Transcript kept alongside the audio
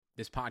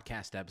This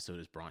podcast episode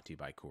is brought to you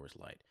by Coors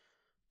Light.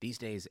 These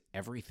days,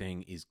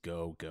 everything is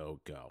go, go,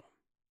 go.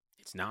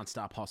 It's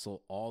nonstop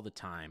hustle all the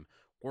time.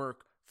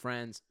 Work,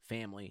 friends,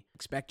 family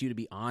expect you to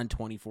be on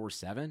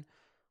 24/7.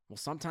 Well,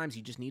 sometimes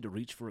you just need to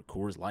reach for a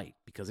Coors Light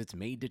because it's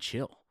made to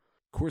chill.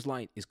 Coors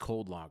Light is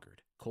cold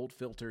lagered, cold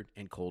filtered,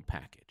 and cold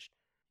packaged.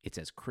 It's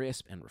as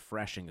crisp and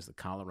refreshing as the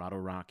Colorado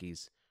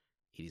Rockies.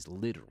 It is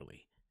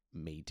literally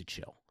made to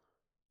chill.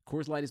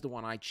 Coors Light is the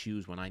one I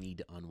choose when I need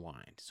to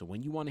unwind. So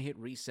when you want to hit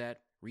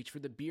reset, reach for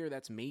the beer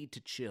that's made to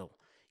chill.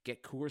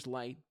 Get Coors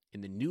Light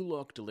in the new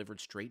look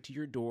delivered straight to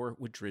your door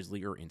with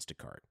Drizzly or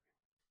Instacart.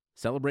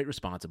 Celebrate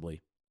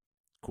responsibly.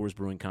 Coors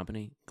Brewing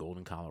Company,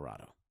 Golden,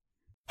 Colorado.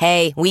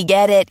 Hey, we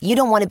get it. You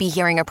don't want to be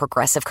hearing a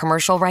Progressive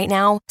commercial right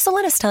now, so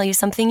let us tell you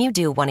something you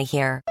do want to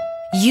hear.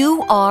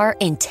 You are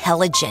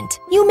intelligent.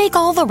 You make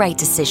all the right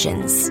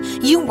decisions.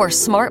 You were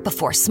smart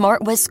before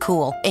smart was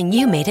cool, and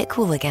you made it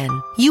cool again.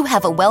 You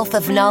have a wealth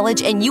of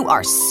knowledge, and you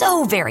are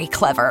so very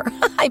clever.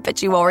 I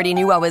bet you already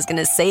knew I was going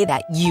to say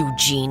that, you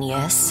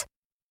genius.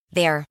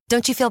 There,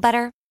 don't you feel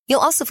better? You'll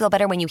also feel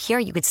better when you hear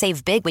you could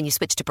save big when you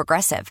switch to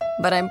Progressive.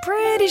 But I'm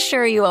pretty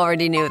sure you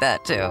already knew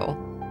that, too.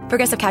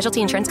 Progressive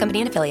Casualty Insurance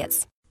Company and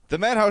Affiliates. The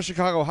Madhouse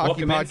Chicago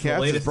Hockey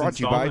Podcast is brought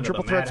to you by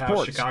Triple Threat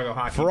Sports.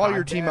 For all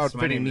your team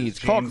outfitting needs,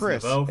 call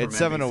Chris at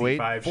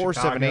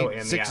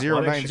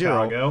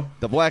 708-478-6090.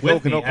 The Black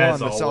Oak in Oklahoma,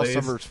 the South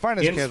Suburbs'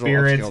 finest casual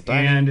upscale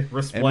dining. And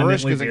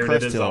Marishka's in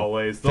Crest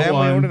Hill.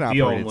 Family owned and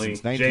operated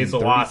since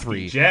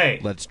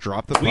 1933. Let's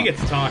drop the puck. We get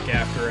to talk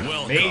after an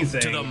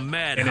amazing to the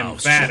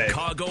Madhouse and emphatic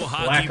Chicago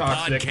Hockey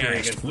Blackhawks victory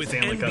against Podcast with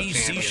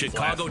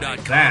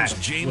NBCChicago.com's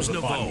James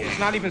Naveau. It's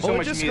not even so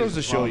much it just goes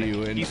to show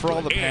you, and for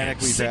all the panic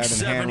we've had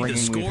and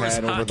hand-wringing we've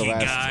had over the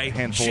last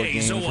handful of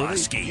games, you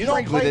don't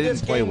frankly, they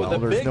didn't play with well. a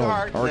There's big no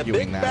heart and a arguing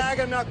big that. bag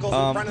of knuckles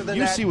in front of the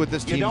You net. see what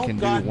this You team don't can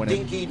do got when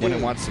dinky it do.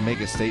 wants to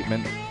make a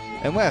statement.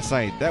 And last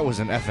night, that was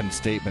an effing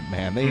statement,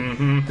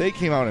 man. They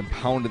came out and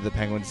pounded the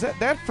Penguins.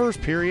 That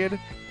first period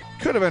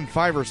could have been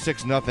 5 or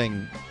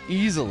 6-0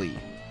 easily.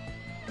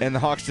 And the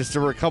Hawks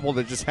there were a couple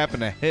that just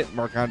happened to hit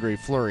Marc-Andre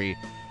Fleury.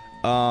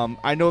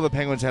 I know the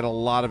Penguins had a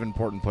lot of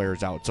important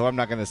players out, so I'm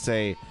not going to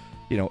say,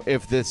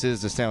 if this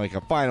is the Stanley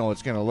Cup final,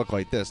 it's going to look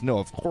like this. No,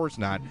 of course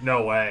not.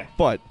 No way.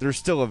 But they're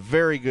still a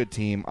very good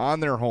team on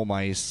their home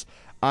ice,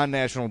 on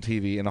national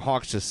TV, and the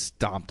Hawks just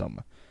stomped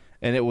them.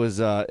 And it was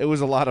a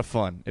lot of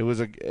fun. It was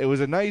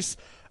a nice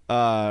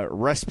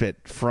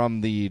respite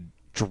from the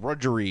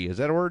drudgery. Is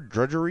that a word?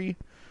 Drudgery?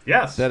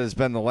 Yes. That has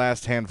been the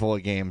last handful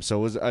of games. So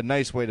it was a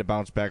nice way to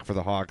bounce back for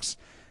the Hawks.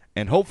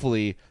 And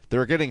hopefully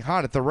they're getting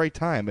hot at the right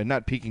time and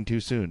not peaking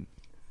too soon.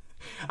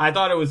 I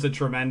thought it was a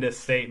tremendous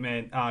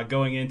statement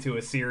going into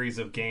a series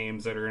of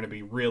games that are going to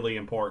be really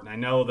important. I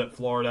know that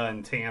Florida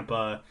and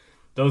Tampa,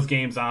 those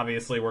games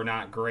obviously were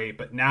not great,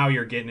 but now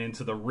you're getting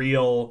into the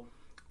real,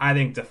 I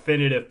think,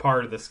 definitive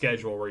part of the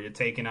schedule where you're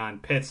taking on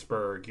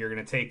Pittsburgh. You're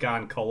going to take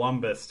on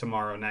Columbus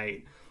tomorrow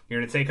night. You're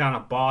going to take on a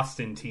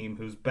Boston team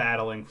who's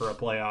battling for a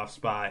playoff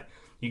spot.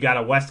 You got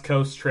a West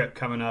Coast trip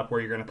coming up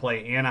where you're going to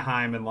play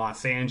Anaheim and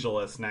Los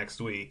Angeles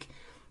next week.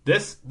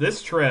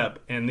 This trip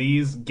and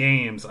these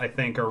games, I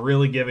think, are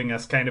really giving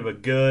us kind of a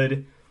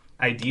good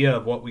idea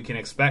of what we can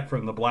expect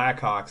from the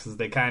Blackhawks as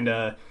they kind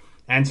of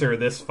enter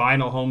this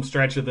final home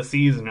stretch of the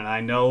season. And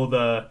I know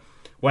the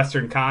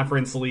Western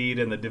Conference lead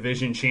and the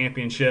division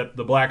championship,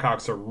 the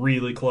Blackhawks are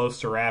really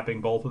close to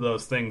wrapping both of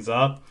those things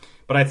up.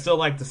 But I'd still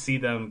like to see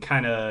them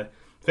kind of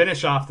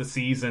finish off the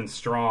season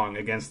strong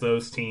against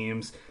those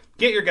teams.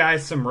 Get your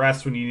guys some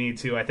rest when you need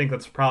to. I think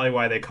that's probably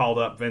why they called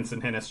up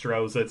Vincent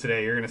Hinostroza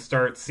today. You're going to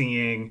start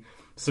seeing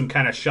some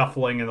kind of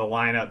shuffling in the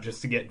lineup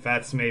just to get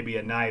vets maybe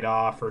a night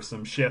off or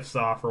some shifts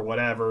off or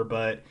whatever.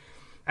 But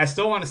I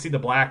still want to see the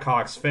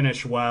Blackhawks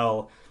finish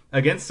well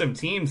against some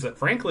teams that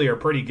frankly are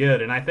pretty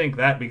good. And I think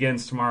that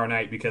begins tomorrow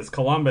night because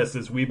Columbus,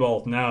 as we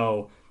both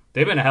know,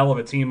 they've been a hell of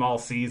a team all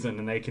season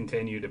and they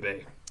continue to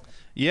be.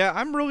 Yeah,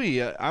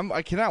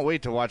 I cannot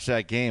wait to watch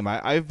that game.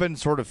 I've been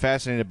sort of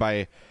fascinated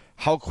by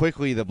how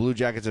quickly the Blue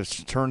Jackets have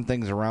turned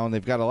things around.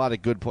 They've got a lot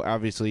of good,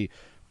 obviously,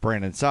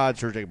 Brandon Saad,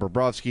 Sergei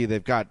Bobrovsky.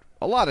 They've got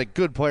a lot of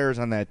good players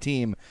on that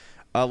team.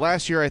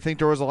 Last year, I think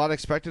there was a lot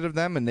expected of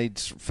them, and they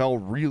fell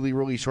really,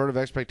 really short of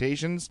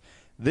expectations.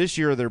 This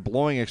year, they're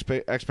blowing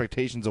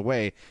expectations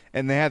away,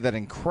 and they had that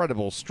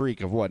incredible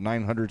streak of,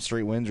 900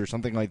 straight wins or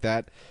something like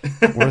that,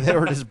 where they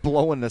were just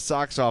blowing the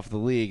socks off the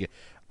league.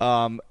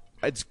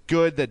 It's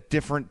good that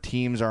different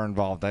teams are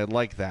involved. I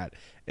like that.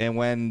 And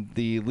when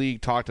the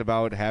league talked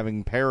about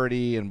having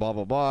parity and blah,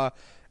 blah, blah,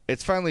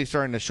 it's finally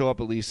starting to show up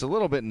at least a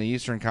little bit in the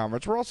Eastern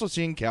Conference. We're also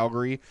seeing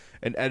Calgary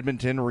and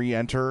Edmonton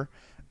re-enter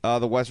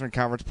the Western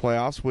Conference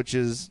playoffs, which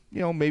is,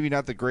 maybe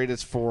not the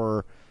greatest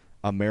for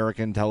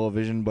American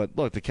television. But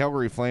look, the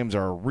Calgary Flames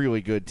are a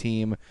really good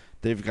team.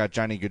 They've got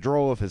Johnny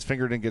Gaudreau. If his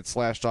finger didn't get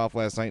slashed off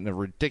last night in a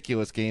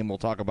ridiculous game we'll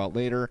talk about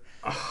later.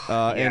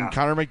 And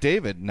Connor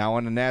McDavid now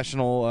in a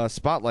national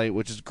spotlight,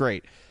 which is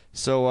great.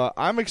 So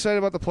I'm excited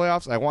about the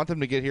playoffs. I want them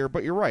to get here.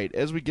 But you're right.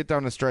 As we get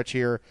down the stretch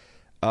here,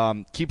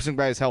 keep some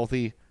guys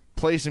healthy.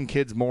 play some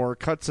kids more,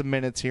 cut some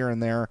minutes here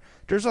and there.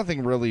 There's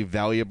nothing really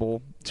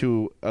valuable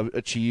to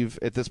achieve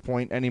at this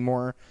point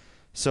anymore.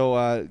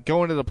 So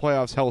go into the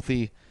playoffs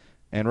healthy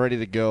and ready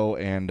to go,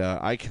 and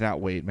I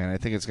cannot wait, man. I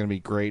think it's going to be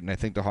great, and I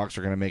think the Hawks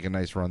are going to make a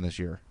nice run this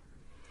year.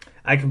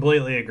 I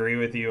completely agree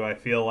with you. I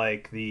feel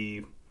like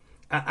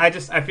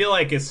I feel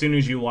like as soon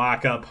as you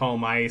lock up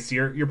home ice,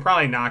 you're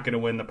probably not going to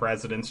win the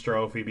President's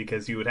Trophy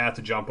because you would have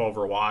to jump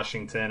over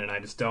Washington, and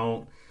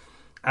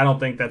I don't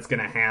think that's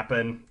going to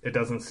happen. It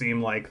doesn't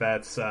seem like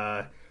that's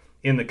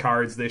in the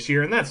cards this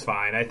year, and that's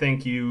fine. I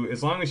think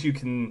as long as you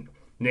can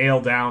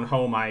nail down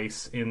home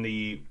ice in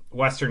the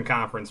Western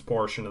Conference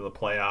portion of the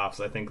playoffs,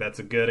 I think that's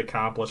a good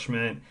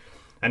accomplishment.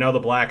 I know the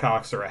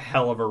Blackhawks are a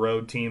hell of a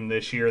road team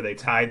this year. They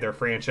tied their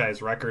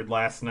franchise record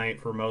last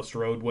night for most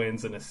road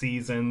wins in a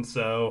season,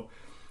 so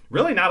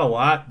really not a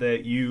lot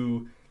that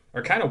you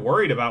are kind of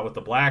worried about with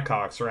the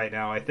Blackhawks right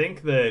now. I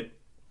think that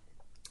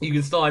you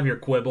can still have your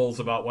quibbles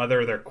about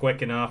whether they're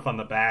quick enough on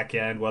the back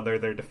end, whether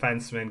their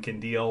defensemen can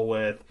deal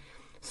with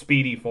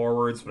speedy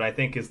forwards, but I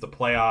think as the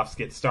playoffs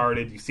get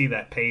started, you see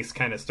that pace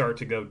kind of start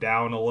to go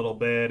down a little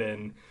bit,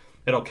 and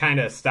it'll kind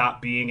of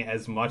stop being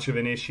as much of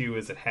an issue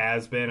as it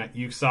has been.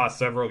 You saw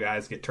several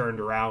guys get turned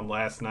around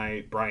last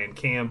night. Brian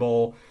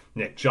Campbell,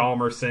 Nick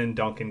Hjalmarsson,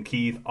 Duncan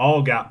Keith,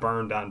 all got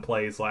burned on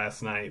plays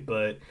last night.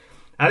 But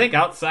I think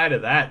outside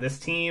of that, this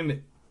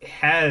team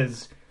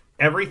has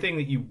everything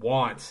that you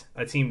want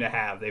a team to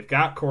have. They've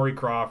got Corey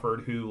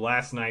Crawford, who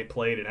last night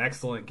played an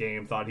excellent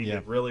game, thought he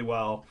did really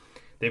well.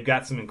 They've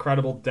got some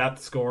incredible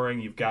depth scoring.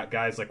 You've got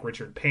guys like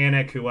Richard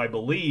Panik, who I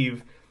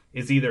believe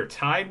is either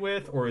tied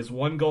with or is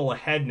one goal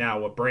ahead now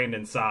with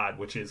Brandon Saad,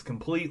 which is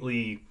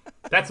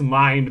that's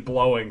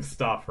mind-blowing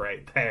stuff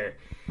right there.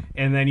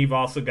 And then you've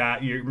also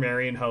got your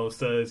Marian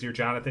Hosas, your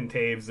Jonathan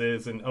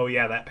Taveses, and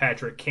that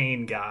Patrick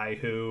Kane guy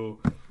who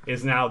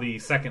is now the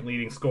second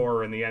leading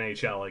scorer in the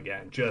NHL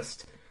again.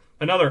 Just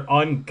another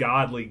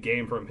ungodly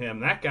game from him.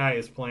 That guy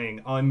is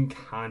playing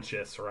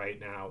unconscious right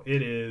now.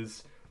 It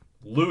is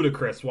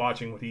ludicrous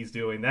watching what he's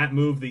doing. That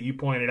move that you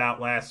pointed out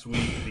last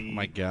week, Oh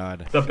my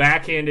God, the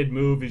backhanded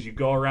move as you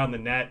go around the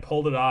net,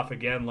 pulled it off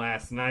again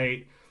last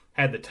night,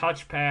 had the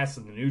touch pass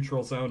in the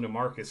neutral zone to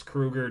Marcus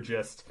Kruger.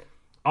 Just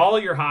all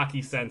your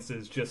hockey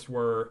senses just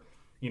were,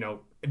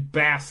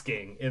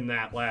 basking in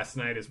that last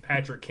night as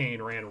Patrick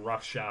Kane ran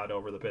roughshod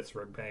over the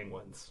Pittsburgh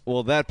Penguins.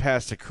 Well, that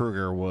pass to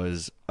Kruger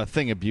was a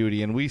thing of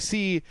beauty, and we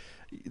see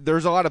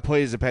there's a lot of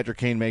plays that Patrick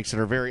Kane makes that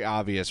are very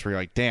obvious where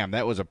you're like, damn,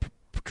 that was a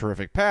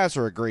terrific pass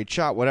or a great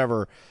shot,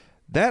 whatever.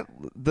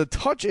 The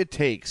touch it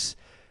takes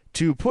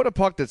to put a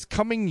puck that's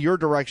coming your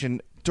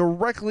direction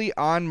directly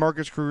on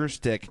Marcus Kruger's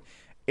stick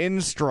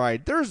in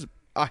stride. There's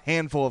a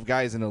handful of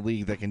guys in the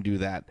league that can do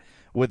that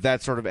with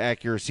that sort of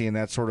accuracy and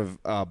that sort of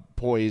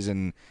poise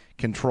and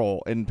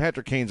control. And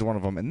Patrick Kane's one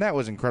of them, and that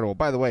was incredible.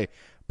 By the way,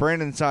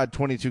 Brandon Saad,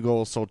 22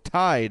 goals, so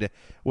tied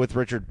with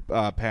Richard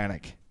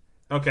Panik.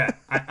 Okay,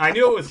 I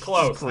knew it was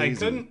close.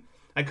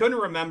 I couldn't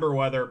remember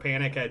whether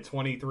Panik had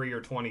 23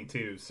 or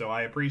 22, so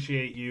I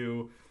appreciate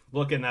you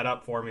looking that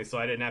up for me so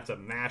I didn't have to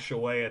mash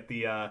away at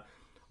the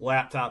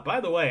laptop. By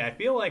the way, I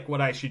feel like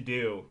what I should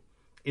do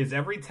is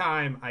every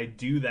time I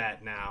do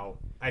that now,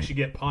 I should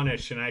get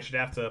punished and I should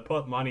have to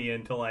put money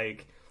into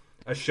like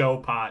a show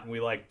pot and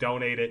we like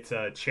donate it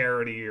to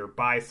charity or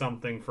buy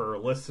something for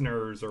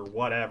listeners or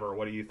whatever.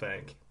 What do you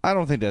think? I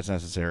don't think that's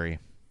necessary.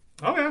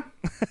 Okay.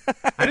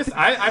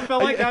 I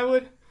felt like I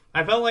would.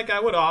 I felt like I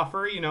would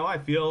offer, I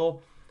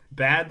feel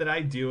bad that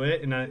I do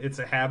it, and it's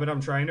a habit I'm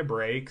trying to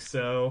break,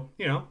 so,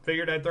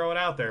 figured I'd throw it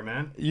out there,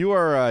 man. You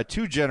are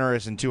too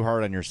generous and too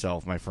hard on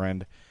yourself, my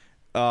friend.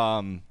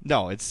 No,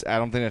 I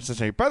don't think that's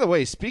necessary. By the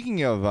way,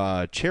 speaking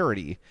of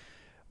charity,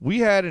 we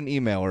had an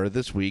emailer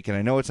this week, and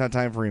I know it's not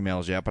time for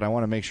emails yet, but I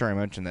want to make sure I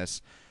mention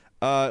this.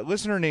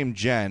 Listener named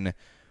Jen,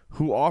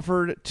 who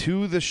offered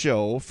to the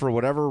show, for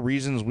whatever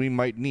reasons we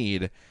might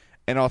need,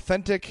 an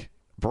authentic,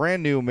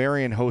 brand new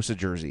Marian Hossa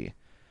jersey.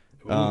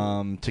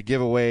 To give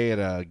away at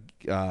a,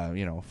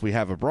 if we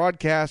have a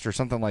broadcast or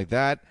something like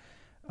that.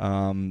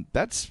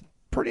 That's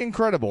pretty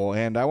incredible,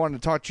 and I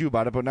wanted to talk to you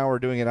about it, but now we're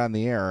doing it on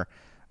the air.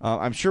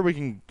 I'm sure we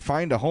can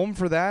find a home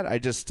for that. I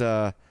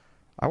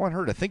want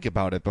her to think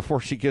about it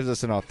before she gives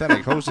us an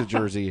authentic Hossa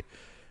jersey.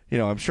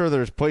 I'm sure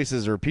there's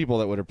places or people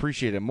that would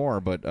appreciate it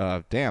more, but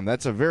damn,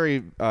 that's a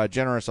very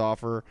generous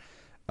offer.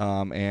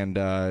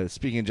 And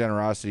speaking of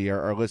generosity,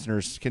 our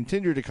listeners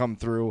continue to come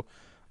through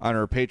on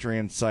our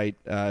Patreon site.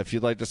 If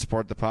you'd like to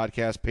support the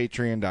podcast,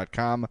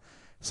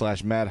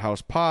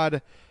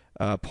 patreon.com/madhousepod.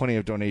 Plenty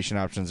of donation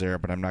options there,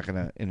 but I'm not going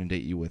to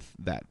inundate you with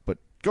that. But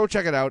go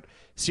check it out,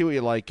 see what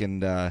you like,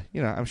 and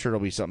I'm sure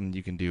it'll be something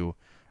you can do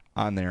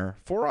on there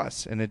for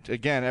us. And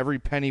again, every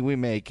penny we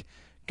make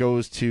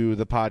goes to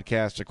the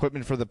podcast,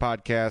 equipment for the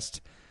podcast,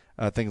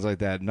 things like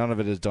that. None of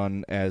it is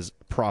done as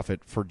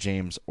profit for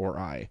James or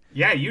I.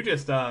 Yeah, you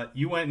just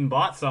you went and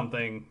bought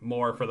something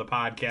more for the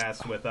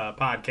podcast with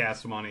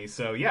podcast money.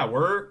 So yeah,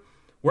 we're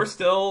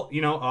still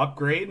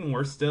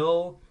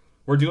upgrading.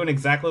 We're doing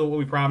exactly what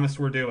we promised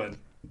we're doing.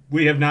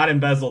 We have not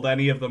embezzled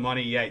any of the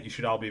money yet. You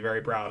should all be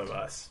very proud of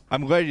us.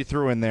 I'm glad you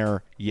threw in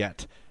there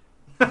yet.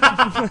 Well,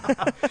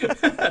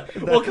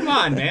 come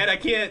on, man. I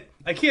can't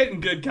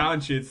in good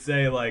conscience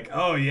say like,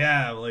 oh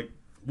yeah, like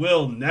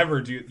we'll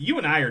never do. You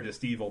and I are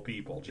just evil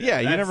people, Jim. Yeah,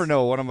 you never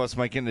know. One of us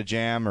might get in a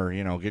jam or,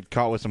 get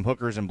caught with some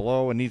hookers and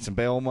blow and need some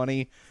bail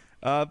money.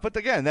 But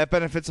again, that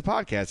benefits the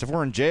podcast. If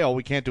we're in jail,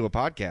 we can't do a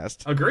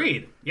podcast.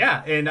 Agreed.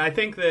 Yeah, and I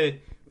think that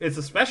it's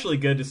especially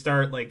good to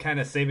start like kind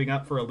of saving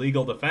up for a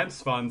legal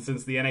defense fund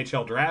since the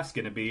NHL draft's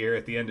going to be here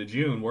at the end of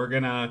June. We're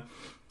gonna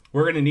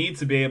need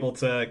to be able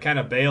to kind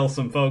of bail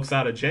some folks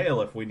out of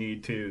jail if we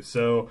need to.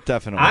 So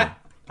definitely.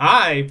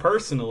 I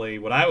personally,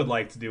 what I would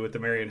like to do with the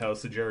Marion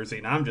Host of Jersey,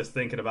 and I'm just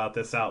thinking about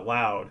this out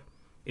loud,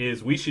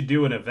 is we should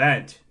do an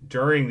event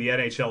during the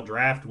NHL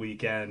draft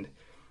weekend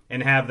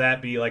and have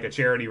that be like a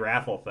charity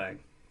raffle thing.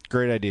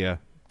 Great idea.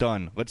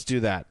 Done. Let's do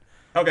that.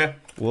 Okay.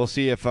 We'll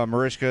see if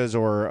Marishka's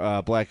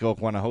or Black Oak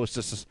want to host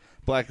us.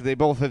 They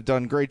both have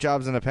done great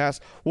jobs in the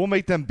past. We'll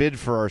make them bid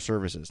for our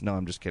services. No,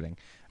 I'm just kidding.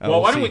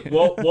 Well, why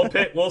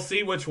don't we'll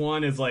see which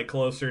one is like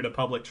closer to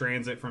public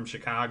transit from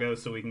Chicago,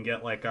 so we can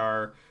get like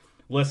our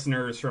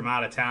listeners from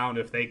out of town.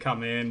 If they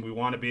come in, we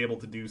want to be able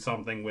to do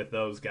something with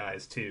those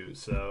guys too.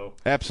 So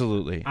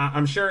absolutely,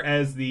 I'm sure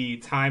as the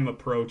time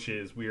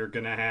approaches,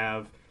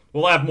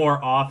 we'll have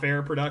more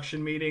off-air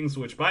production meetings.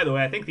 Which, by the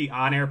way, I think the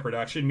on-air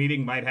production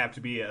meeting might have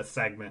to be a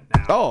segment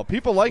now. Oh,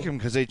 people like them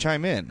because they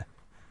chime in.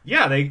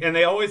 Yeah,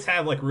 they always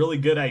have like really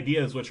good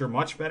ideas, which are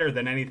much better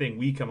than anything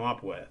we come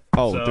up with.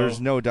 Oh, so,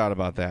 there's no doubt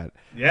about that.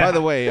 Yeah. By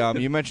the way,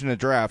 you mentioned the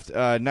draft.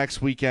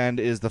 Next weekend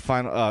is the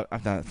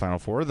Final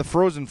Four, the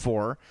Frozen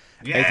Four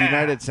at the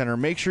United Center.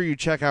 Make sure you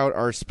check out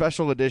our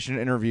special edition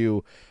interview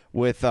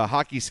with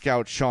hockey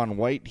scout Sean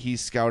White. He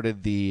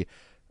scouted the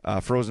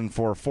Frozen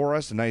Four for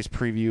us. A nice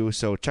preview,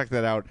 so check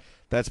that out.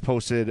 That's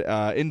posted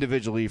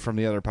individually from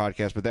the other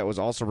podcast, but that was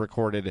also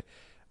recorded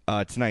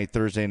tonight,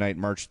 Thursday night,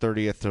 March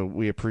 30th. So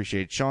we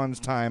appreciate Sean's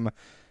time.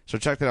 So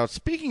check that out.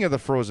 Speaking of the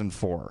Frozen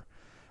Four,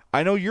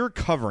 I know you're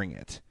covering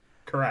it.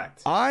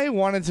 Correct. I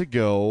wanted to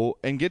go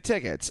and get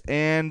tickets,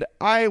 and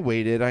I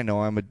waited. I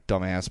know I'm a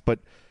dumbass, but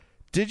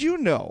did you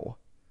know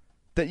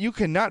that you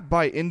cannot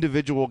buy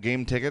individual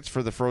game tickets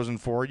for the Frozen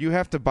Four? You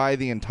have to buy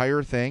the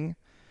entire thing.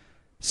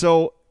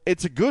 So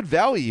it's a good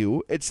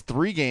value. It's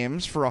 3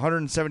 games for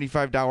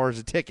 $175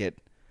 a ticket,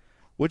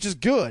 which is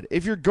good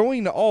if you're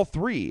going to all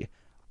 3.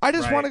 I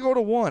just want to go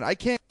to one. I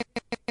can't.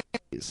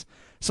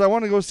 So I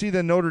want to go see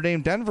the Notre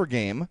Dame-Denver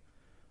game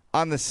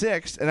on the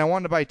 6th, and I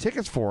wanted to buy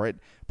tickets for it,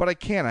 but I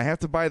can't. I have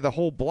to buy the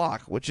whole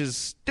block, which is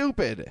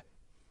stupid.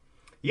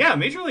 Yeah,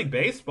 Major League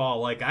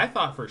Baseball, like, I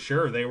thought for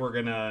sure they were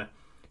going to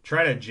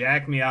try to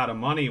jack me out of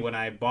money when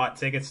I bought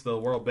tickets to the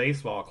World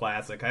Baseball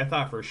Classic. I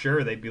thought for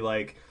sure they'd be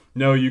like,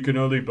 no, you can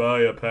only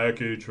buy a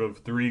package of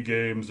 3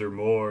 games or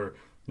more.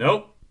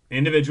 Nope.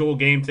 Individual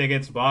game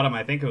tickets, bought them,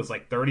 I think it was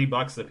like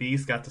 $30 a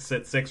piece, got to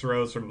sit 6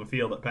 rows from the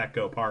field at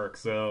Petco Park.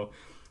 So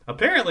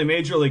apparently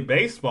Major League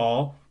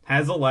Baseball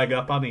has a leg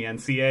up on the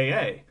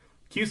NCAA.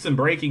 Cue some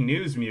breaking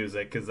news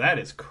music, because that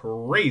is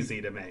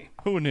crazy to me.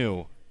 Who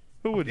knew?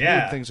 Who would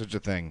think such a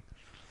thing?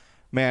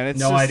 Man,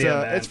 it's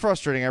idea, it's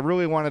frustrating. I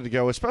really wanted to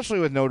go, especially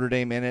with Notre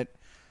Dame in it.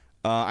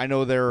 I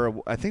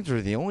know I think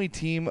they're the only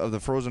team of the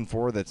Frozen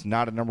Four that's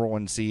not a number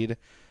 1 seed,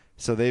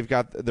 so they've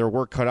got their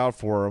work cut out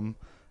for them.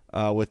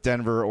 With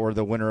Denver or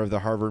the winner of the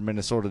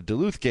Harvard-Minnesota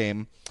Duluth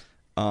game.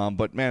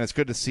 But, man, it's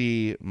good to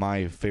see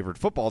my favorite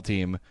football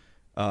team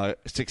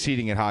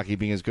succeeding at hockey,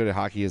 being as good at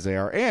hockey as they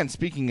are. And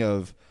speaking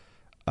of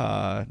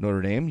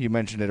Notre Dame, you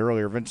mentioned it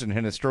earlier, Vincent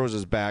Hinostroza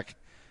is back.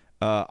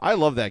 I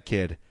love that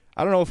kid.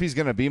 I don't know if he's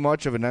going to be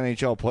much of an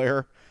NHL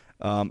player.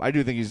 I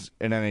do think he's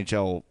has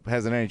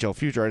an NHL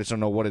future. I just don't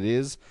know what it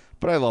is.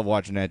 But I love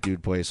watching that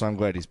dude play, so I'm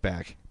glad he's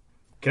back.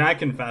 Can I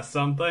confess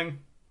something?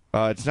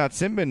 It's not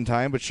Simbin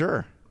time, but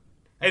sure.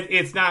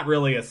 It's not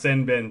really a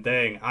sin bin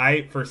thing.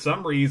 For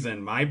some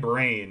reason, my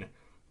brain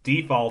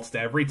defaults to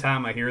every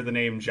time I hear the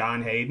name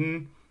John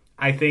Hayden,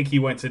 I think he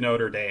went to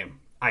Notre Dame.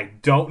 I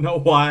don't know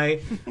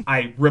why.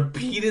 I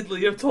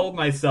repeatedly have told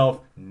myself,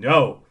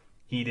 no,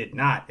 he did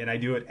not. And I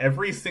do it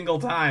every single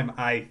time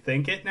I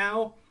think it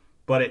now,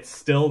 but it's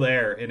still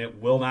there and it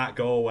will not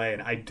go away.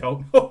 And I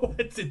don't know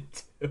what to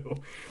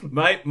do.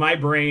 My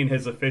brain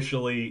has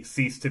officially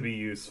ceased to be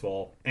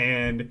useful.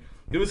 And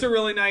it was a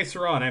really nice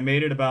run. I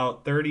made it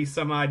about 30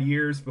 some odd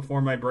years before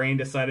my brain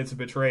decided to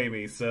betray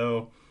me.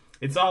 So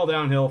it's all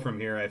downhill from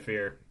here, I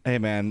fear. Hey,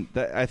 man,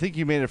 I think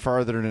you made it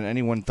farther than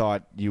anyone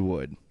thought you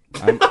would.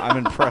 I'm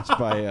impressed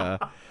by.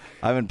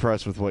 I'm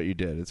impressed with what you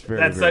did. It's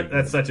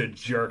that's such a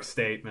jerk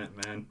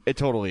statement, man. It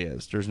totally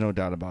is. There's no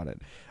doubt about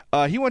it.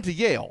 He went to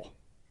Yale.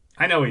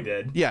 I know he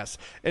did. Yes,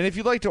 and if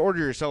you'd like to order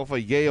yourself a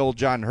Yale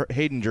John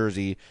Hayden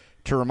jersey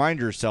to remind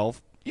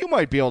yourself, you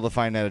might be able to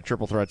find that at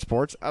Triple Threat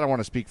Sports. I don't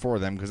want to speak for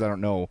them because I don't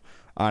know,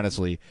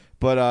 honestly.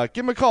 But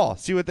give them a call.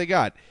 See what they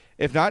got.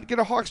 If not, get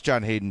a Hawks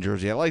John Hayden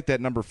jersey. I like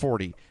that number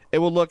 40. It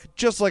will look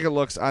just like it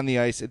looks on the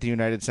ice at the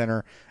United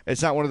Center.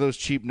 It's not one of those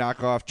cheap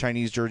knockoff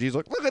Chinese jerseys.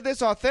 Look at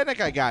this authentic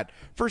I got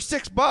for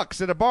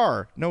 $6 at a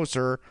bar. No,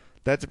 sir.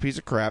 That's a piece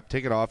of crap.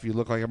 Take it off. You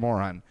look like a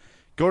moron.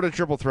 Go to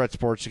Triple Threat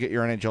Sports to get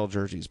your NHL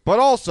jerseys. But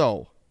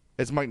also,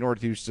 as Mike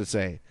North used to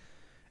say,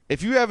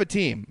 if you have a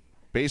team,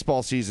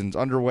 baseball season's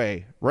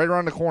underway, right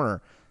around the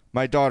corner.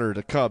 My daughter,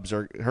 the Cubs,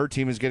 her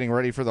team is getting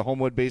ready for the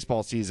Homewood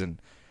baseball season.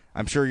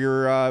 I'm sure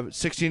your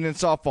 16 and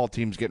softball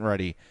team's getting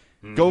ready.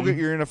 Mm-hmm. Go get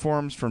your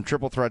uniforms from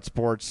Triple Threat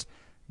Sports.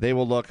 They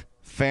will look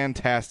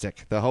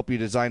fantastic. They'll help you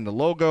design the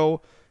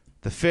logo,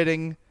 the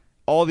fitting,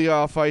 all the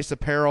off-ice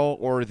apparel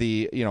or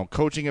the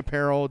coaching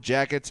apparel,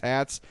 jackets,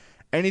 hats,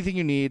 anything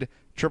you need.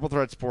 Triple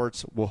Threat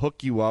Sports will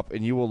hook you up,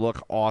 and you will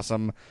look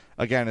awesome.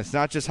 Again, it's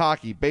not just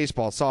hockey,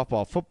 baseball,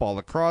 softball, football,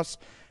 lacrosse,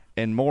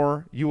 and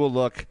more. You will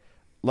look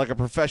like a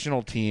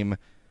professional team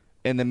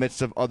in the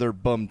midst of other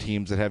bum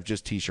teams that have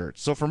just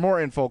T-shirts. So for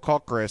more info, call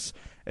Chris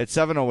at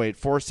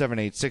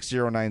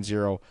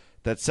 708-478-6090.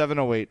 That's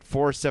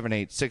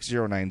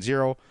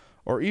 708-478-6090.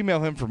 Or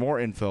email him for more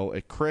info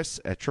at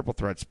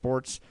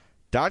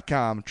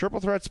chris@triplethreatsports.com. Triple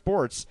Threat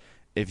Sports,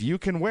 if you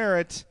can wear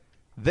it,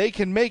 they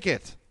can make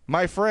it,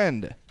 my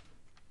friend.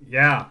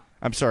 Yeah.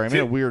 I'm sorry, I'm in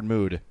a weird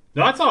mood.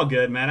 No, that's all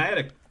good, man.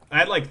 I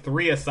had like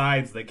 3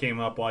 asides that came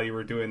up while you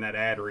were doing that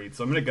ad read,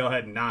 so I'm going to go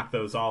ahead and knock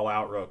those all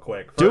out real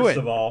quick. First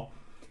of all,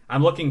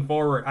 I'm looking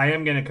forward. I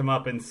am going to come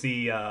up and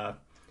see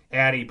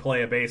Addie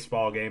play a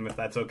baseball game, if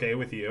that's okay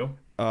with you.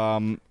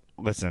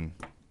 Listen,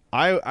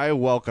 I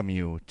welcome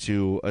you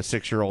to a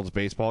 6-year-old's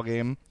baseball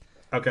game.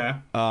 Okay.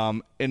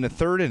 In the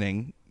 3rd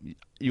inning,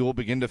 you will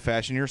begin to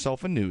fashion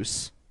yourself a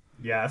noose.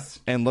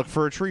 Yes. And look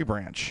for a tree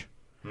branch.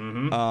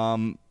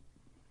 Mm-hmm.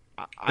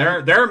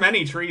 There are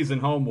many trees in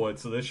Homewood,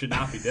 so this should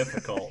not be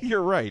difficult.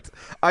 You're right.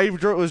 I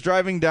was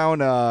driving down,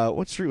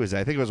 what street was that?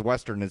 I think it was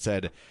Western. It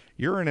said,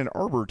 you're in an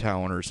arbor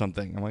town or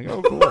something. I'm like,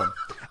 oh, cool.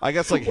 I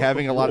guess like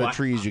having a lot of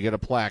trees, you get a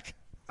plaque.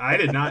 I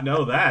did not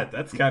know that.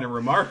 That's kind of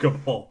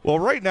remarkable. Well,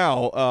 right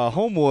now,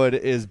 Homewood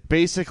is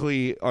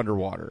basically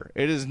underwater.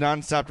 It is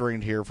nonstop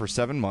rained here for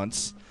 7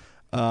 months.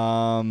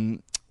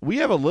 We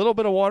have a little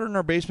bit of water in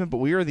our basement, but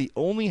we are the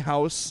only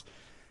house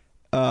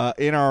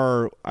in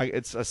our,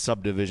 it's a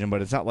subdivision, but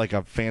it's not like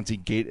a fancy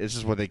gate. It's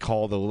just what they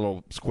call the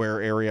little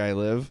square area I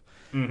live.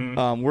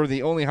 Mm-hmm. We're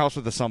the only house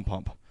with a sump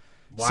pump.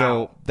 Wow.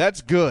 So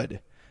that's good.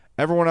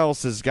 Everyone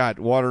else has got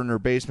water in their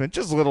basement,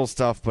 just little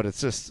stuff, but it's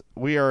just,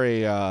 we are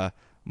a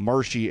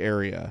marshy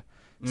area.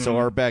 Mm-hmm. So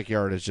our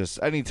backyard is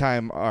just,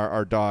 anytime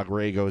our dog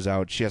Ray goes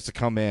out, she has to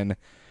come in.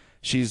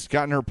 She's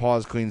gotten her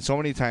paws cleaned so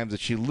many times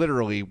that she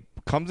literally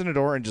comes in the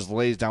door and just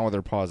lays down with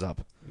her paws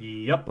up.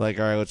 Yep. Like,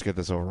 all right, let's get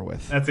this over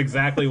with. That's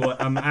exactly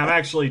what I'm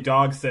actually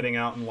dog sitting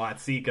out in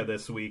Watsika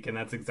this week, and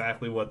that's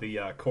exactly what the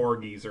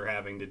corgis are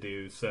having to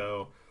do.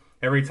 So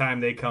every time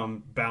they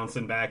come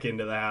bouncing back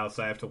into the house,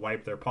 I have to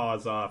wipe their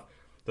paws off.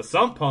 The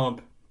sump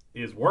pump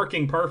is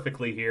working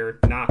perfectly here,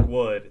 knock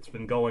wood. It's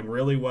been going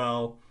really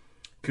well.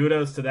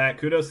 Kudos to that.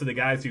 Kudos to the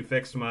guys who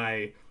fixed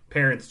my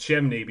parents'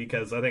 chimney,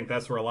 because I think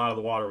that's where a lot of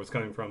the water was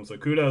coming from. So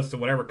kudos to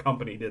whatever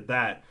company did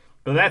that.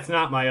 But that's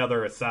not my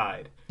other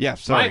aside. Yeah,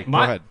 sorry. Go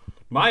ahead.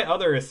 My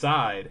other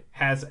aside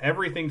has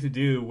everything to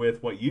do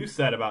with what you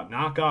said about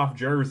knockoff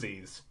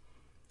jerseys.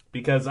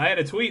 Because I had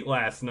a tweet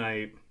last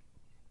night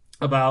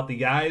about the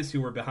guys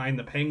who were behind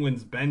the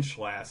Penguins bench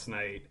last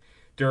night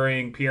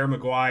during Pierre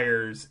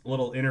Maguire's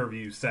little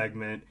interview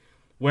segment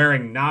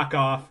wearing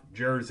knockoff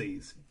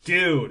jerseys.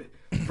 Dude,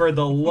 for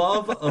the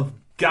love of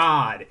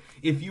God,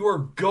 if you are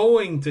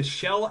going to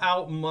shell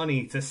out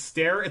money to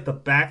stare at the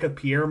back of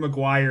Pierre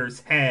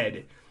Maguire's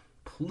head,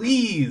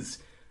 please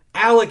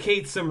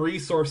allocate some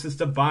resources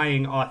to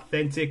buying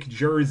authentic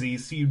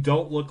jerseys so you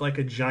don't look like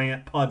a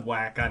giant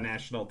pudwhack on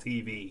national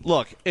TV.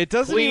 Look, it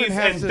doesn't Please even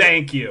have and to,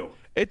 thank you.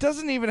 It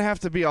doesn't even have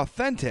to be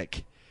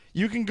authentic.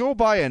 You can go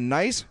buy a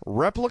nice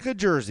replica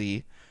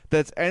jersey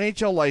that's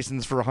NHL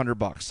licensed for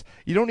 $100.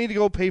 You don't need to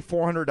go pay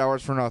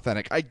 $400 for an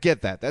authentic. I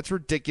get that. That's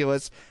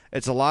ridiculous.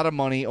 It's a lot of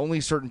money.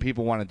 Only certain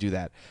people want to do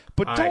that.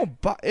 But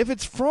don't buy,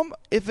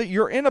 if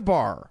you're in a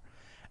bar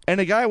and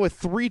a guy with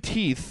 3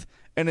 teeth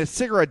and a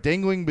cigarette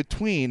dangling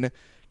between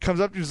comes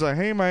up to you and says,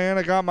 hey, man,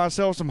 I got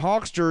myself some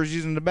Hawks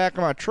jerseys in the back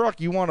of my truck.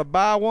 You want to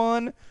buy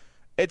one?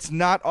 It's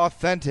not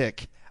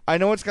authentic. I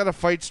know it's got a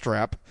fight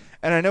strap,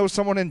 and I know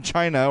someone in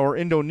China or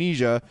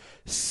Indonesia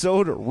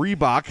sewed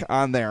Reebok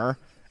on there.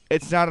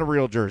 It's not a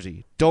real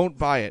jersey. Don't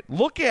buy it.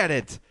 Look at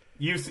it.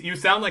 You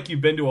sound like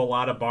you've been to a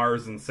lot of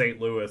bars in St.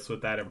 Louis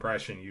with that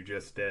impression you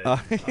just did.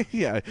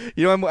 Yeah.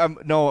 You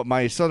know,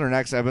 my Southern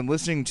accent, I've been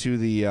listening to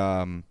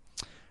the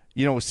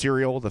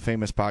Serial, the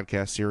famous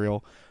podcast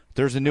Serial.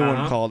 There's a new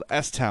one called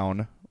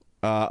S-Town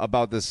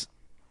about this.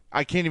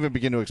 I can't even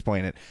begin to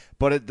explain it.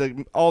 But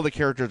all the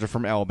characters are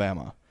from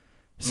Alabama.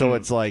 So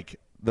it's like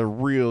the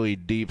really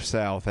deep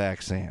South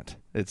accent.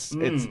 It's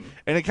and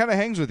it kind of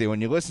hangs with you when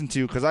you listen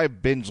to, because I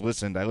binge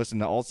listened. I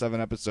listened to all 7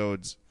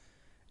 episodes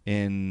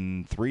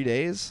in 3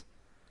 days.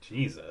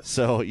 Jesus.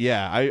 So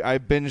yeah, I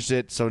binged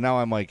it. So now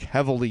I'm like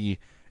heavily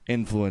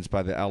influenced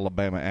by the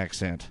Alabama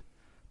accent.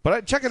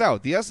 But check it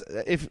out.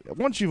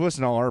 Once you've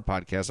listened to all our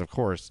podcasts, of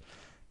course,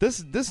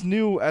 this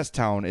new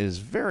S-Town is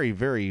very,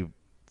 very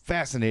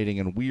fascinating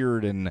and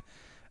weird, and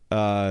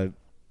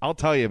I'll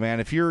tell you, man,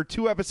 if you're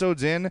 2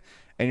 episodes in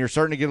and you're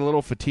starting to get a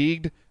little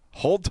fatigued,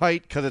 hold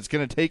tight because it's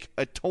going to take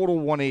a total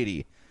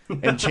 180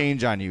 and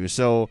change on you.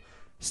 So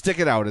stick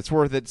it out. It's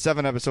worth it.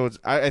 7 episodes.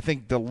 I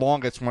think the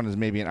longest one is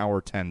maybe an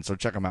hour 10, so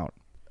check them out.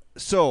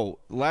 So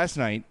last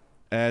night,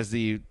 as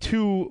the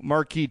 2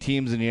 marquee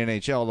teams in the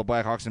NHL, the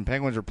Blackhawks and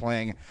Penguins, are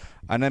playing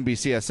on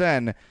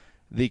NBCSN,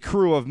 the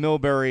crew of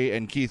Milbury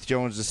and Keith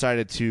Jones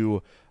decided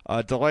to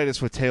delight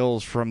us with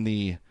tales from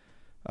the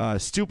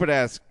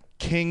stupid-ass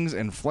Kings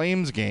and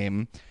Flames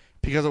game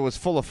because it was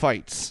full of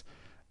fights.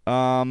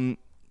 I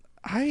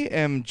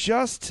am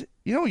just,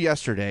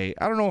 yesterday,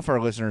 I don't know if our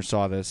listeners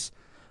saw this,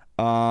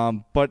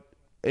 but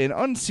an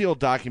unsealed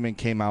document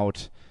came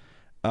out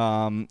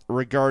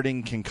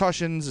regarding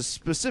concussions,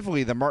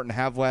 specifically the Martin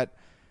Havlat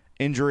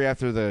injury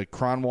after the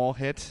Cronwall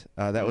hit.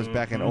 That was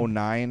back in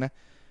 2009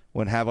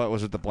 when Havlat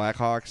was with the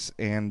Blackhawks,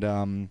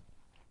 and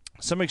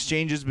some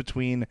exchanges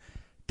between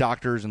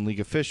doctors and league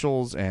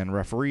officials and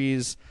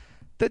referees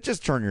that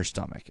just turn your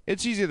stomach.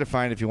 It's easy to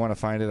find if you want to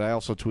find it. I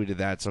also tweeted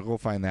that, so go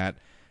find that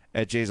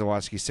at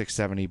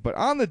jzawoski670. But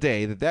on the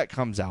day that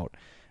comes out,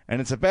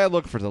 and it's a bad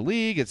look for the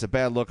league, it's a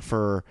bad look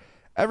for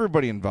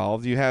everybody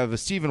involved. You have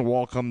Stephen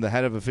Walcom, the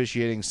head of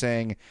officiating,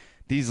 saying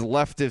these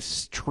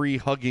leftist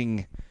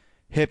tree-hugging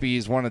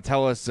hippies want to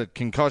tell us that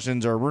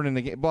concussions are ruining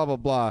the game, blah, blah,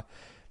 blah.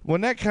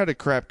 When that kind of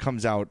crap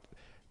comes out,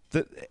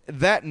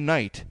 that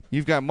night,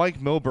 you've got Mike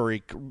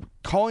Milbury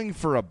calling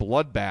for a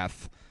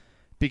bloodbath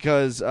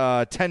because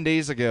 10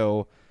 days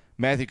ago,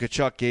 Matthew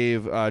Tkachuk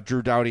gave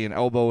Drew Doughty an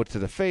elbow to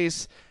the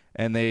face,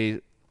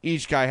 and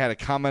each guy had a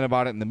comment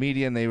about it in the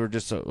media, and they were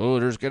just,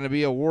 there's going to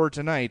be a war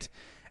tonight.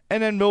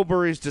 And then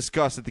Milbury's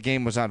disgust that the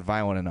game was not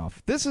violent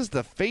enough. This is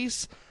the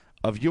face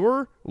of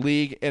your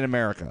league in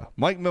America.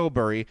 Mike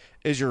Milbury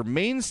is your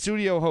main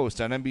studio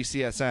host on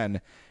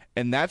NBCSN,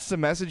 and that's the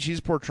message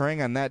he's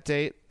portraying on that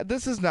day.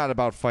 This is not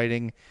about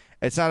fighting.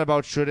 It's not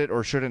about should it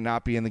or should it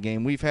not be in the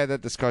game. We've had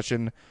that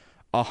discussion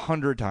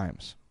 100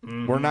 times.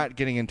 We're not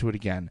getting into it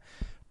again.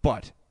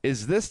 But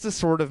is this the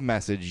sort of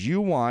message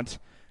you want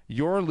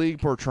your league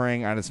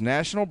portraying on its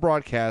national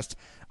broadcast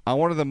on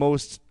one of the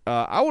most,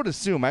 I would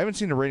assume, I haven't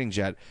seen the ratings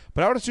yet,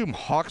 but I would assume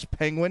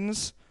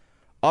Hawks-Penguins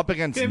up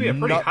against... It's going to be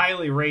a pretty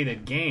highly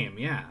rated game,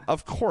 yeah.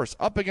 Of course,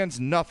 up against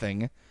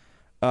nothing,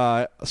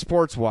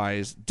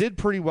 sports-wise, did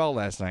pretty well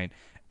last night.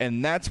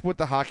 And that's what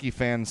the hockey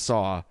fans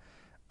saw,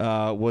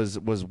 was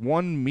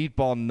one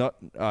meatball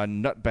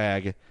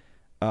nutbag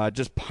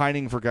just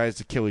pining for guys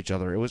to kill each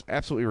other. It was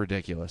absolutely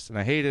ridiculous, and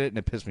I hated it, and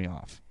it pissed me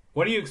off.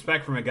 What do you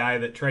expect from a guy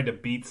that tried to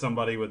beat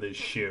somebody with his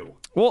shoe?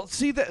 Well,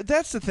 see,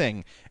 that's the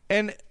thing.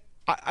 And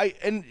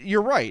and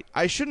you're right.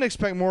 I shouldn't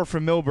expect more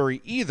from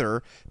Milbury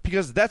either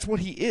because that's what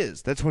he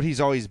is. That's what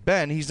he's always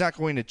been. He's not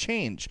going to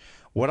change.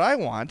 What I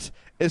want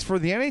is for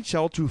the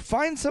NHL to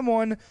find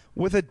someone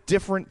with a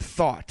different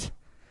thought,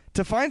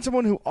 to find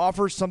someone who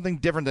offers something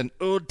different than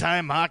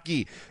old-time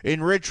hockey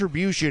and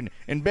retribution.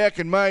 And back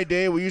in my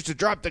day, we used to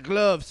drop the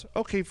gloves.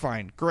 Okay,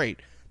 fine. Great.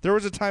 There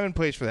was a time and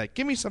place for that.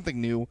 Give me something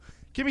new.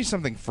 Give me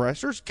something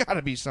fresh. There's got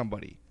to be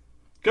somebody.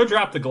 Go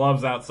drop the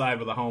gloves outside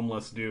with a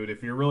homeless dude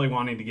if you're really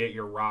wanting to get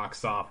your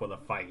rocks off with a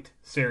fight.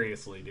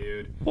 Seriously,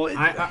 dude. Well,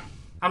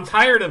 I'm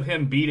tired of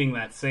him beating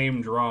that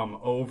same drum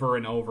over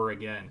and over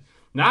again.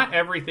 Not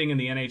everything in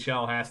the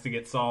NHL has to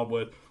get solved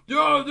with,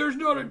 there's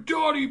not a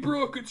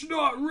Donnybrook, it's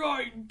not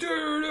right,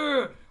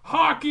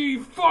 hockey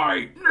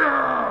fight,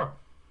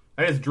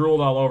 I just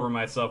drooled all over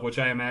myself, which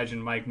I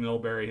imagine Mike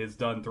Milbury has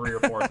done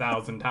 3,000 or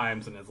 4,000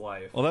 times in his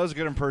life. Well, that was a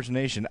good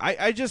impersonation.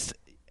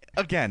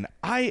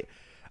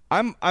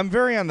 I'm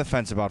very on the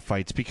fence about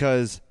fights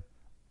because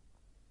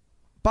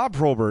Bob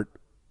Probert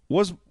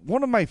was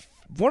one of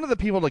the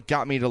people that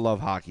got me to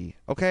love hockey,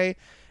 okay?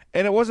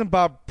 And it wasn't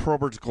Bob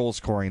Probert's goal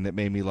scoring that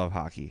made me love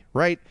hockey,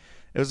 right?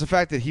 It was the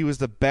fact that he was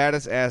the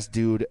baddest ass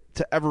dude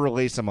to ever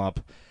lace him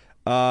up.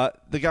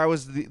 The guy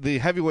was the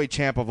heavyweight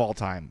champ of all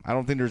time. I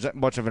don't think there's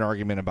much of an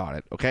argument about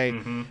it, okay?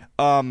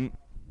 Mm-hmm.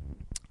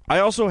 I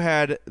also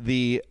had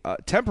the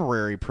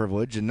temporary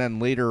privilege and then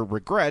later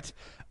regret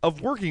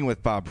of working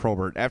with Bob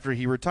Probert after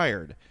he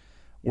retired,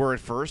 where at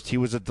first he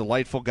was a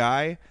delightful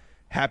guy,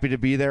 happy to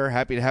be there,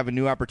 happy to have a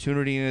new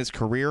opportunity in his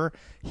career.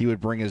 He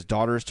would bring his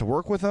daughters to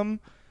work with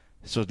him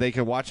so they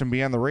could watch him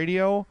be on the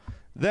radio.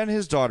 Then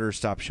his daughters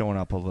stopped showing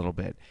up a little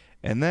bit,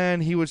 and then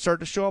he would start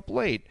to show up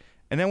late.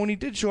 And then when he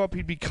did show up,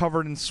 he'd be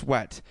covered in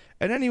sweat.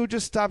 And then he would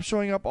just stop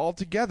showing up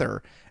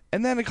altogether.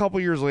 And then a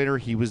couple years later,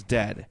 he was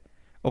dead.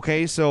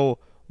 Okay, so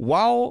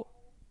while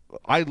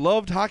I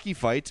loved hockey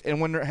fights, and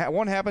when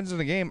one happens in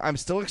the game, I'm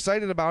still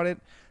excited about it.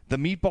 The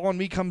meatball in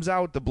me comes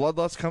out, the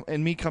bloodlust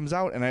in me comes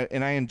out,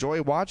 and I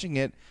enjoy watching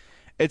it.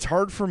 It's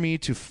hard for me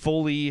to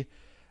fully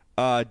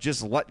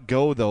just let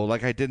go, though,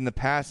 like I did in the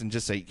past, and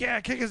just say,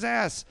 yeah, kick his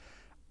ass.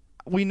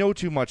 We know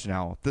too much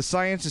now. The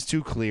science is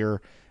too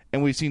clear,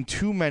 and we've seen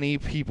too many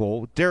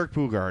people, Derek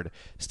Bugard,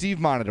 Steve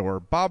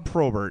Monador, Bob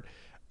Probert,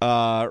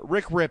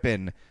 Rick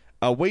Rippon,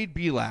 Wade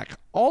Belak,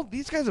 all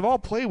these guys have all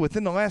played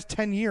within the last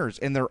 10 years,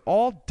 and they're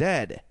all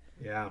dead.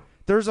 Yeah.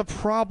 There's a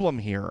problem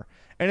here.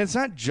 And it's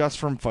not just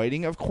from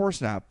fighting, of course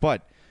not,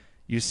 but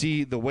You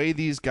see the way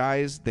these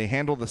guys, they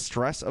handle the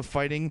stress of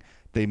fighting.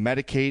 They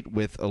medicate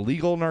with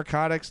illegal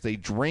narcotics. They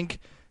drink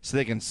so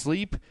they can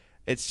sleep.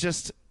 It's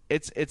just,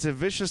 it's a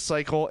vicious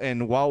cycle.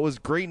 And while it was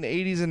great in the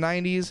 80s and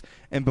 90s,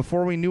 and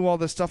before we knew all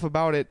this stuff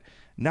about it,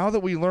 now that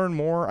we learn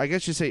more, I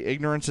guess you say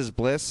ignorance is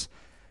bliss.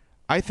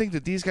 I think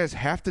that these guys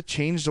have to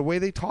change the way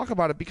they talk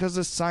about it because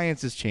the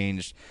science has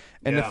changed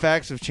and the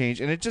facts have changed.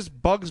 And it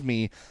just bugs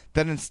me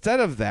that instead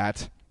of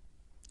that,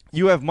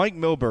 you have Mike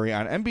Milbury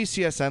on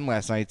NBCSN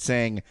last night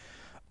saying,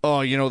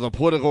 oh, the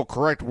political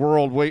correct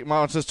world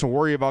wants us to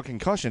worry about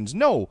concussions.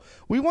 No,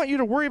 we want you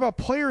to worry about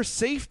player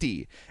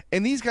safety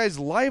and these guys'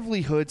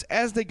 livelihoods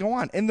as they go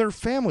on and their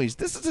families.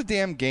 This is a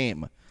damn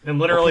game. And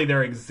literally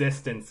their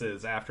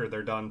existences after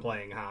they're done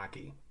playing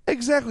hockey.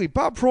 Exactly.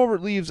 Bob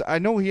Probert leaves, I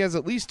know he has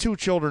at least 2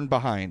 children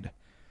behind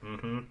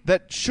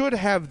that should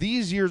have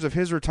these years of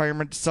his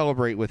retirement to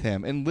celebrate with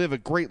him and live a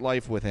great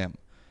life with him.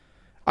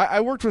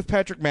 I worked with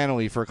Patrick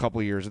Manley for a couple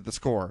of years at the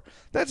Score.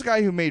 That's a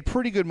guy who made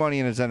pretty good money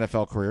in his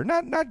NFL career.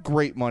 Not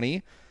great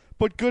money,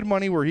 but good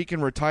money where he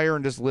can retire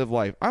and just live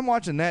life. I'm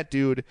watching that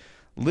dude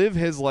live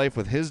his life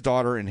with his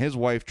daughter and his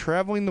wife,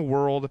 traveling the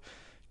world,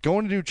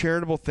 going to do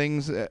charitable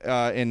things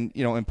in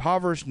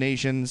impoverished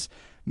nations,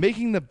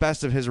 making the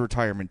best of his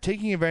retirement,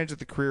 taking advantage of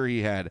the career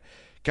he had.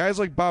 Guys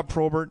like Bob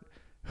Probert,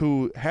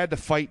 who had to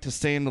fight to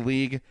stay in the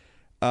league,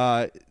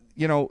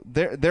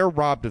 they're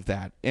robbed of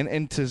that.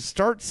 And to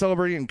start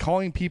celebrating and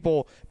calling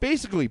people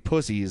basically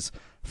pussies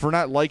for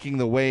not liking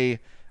the way,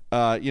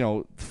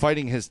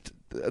 fighting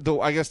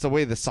the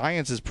way the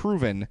science is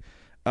proven,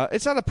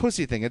 it's not a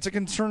pussy thing. It's a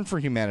concern for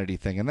humanity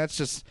thing. And that's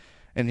just,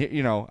 I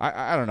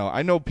don't know.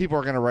 I know people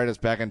are going to write us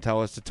back and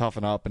tell us to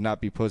toughen up and not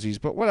be pussies,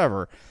 but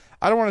whatever.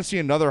 I don't want to see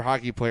another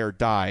hockey player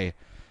die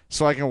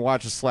so I can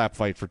watch a slap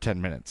fight for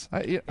 10 minutes.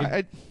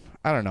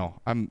 I don't know.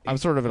 I'm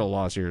sort of at a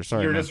loss here.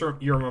 Sorry.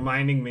 You're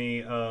reminding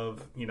me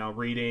of,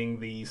 reading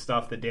the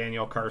stuff that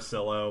Daniel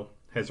Carcillo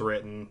has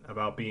written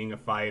about being a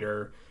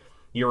fighter.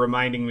 You're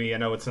reminding me, I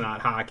know it's not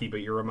hockey,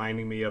 but you're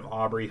reminding me of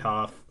Aubrey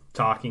Huff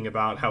talking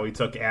about how he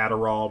took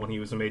Adderall when he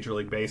was a Major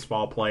League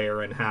Baseball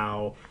player and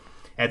how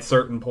at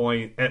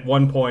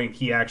one point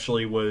he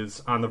actually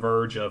was on the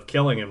verge of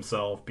killing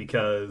himself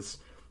because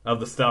of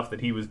the stuff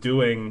that he was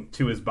doing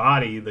to his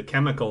body, the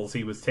chemicals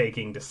he was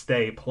taking to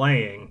stay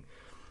playing.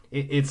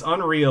 It's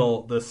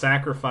unreal, the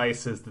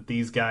sacrifices that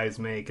these guys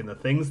make and the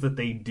things that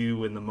they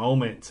do in the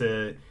moment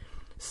to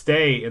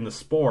stay in the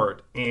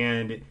sport.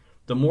 And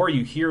the more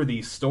you hear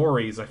these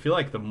stories, I feel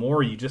like the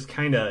more you just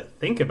kind of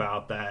think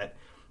about that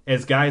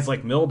as guys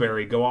like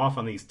Milbury go off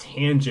on these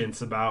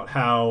tangents about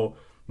how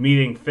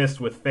meeting fist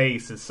with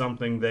face is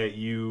something that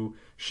you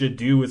should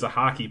do as a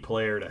hockey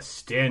player to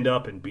stand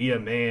up and be a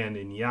man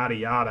and yada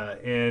yada.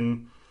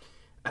 And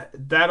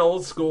that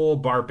old school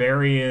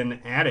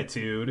barbarian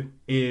attitude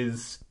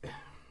is,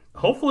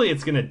 hopefully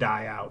it's going to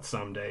die out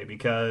someday,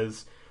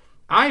 because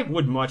I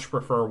would much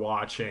prefer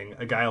watching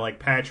a guy like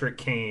Patrick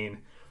Kane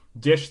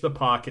dish the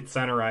puck at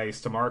center ice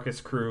to Marcus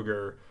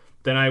Kruger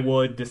than I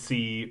would to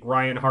see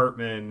Ryan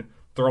Hartman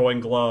throwing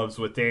gloves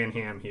with Dan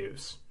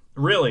Hamhuis.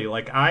 Really,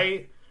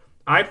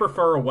 I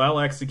prefer a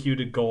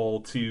well-executed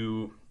goal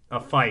to a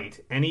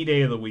fight any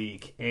day of the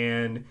week,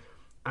 and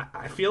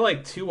I feel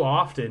like too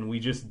often we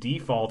just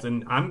default,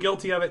 and I'm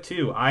guilty of it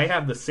too. I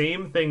have the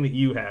same thing that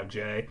you have,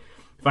 Jay.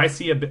 If I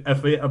see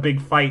a big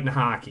fight in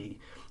hockey,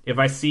 if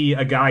I see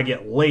a guy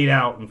get laid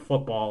out in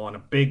football on a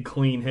big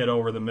clean hit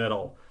over the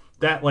middle,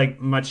 that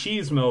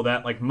machismo,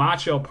 that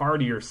macho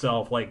part of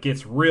yourself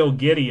gets real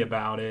giddy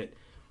about it.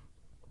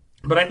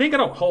 But I think I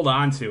don't hold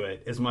on to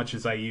it as much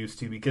as I used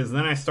to, because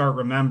then I start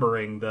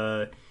remembering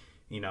the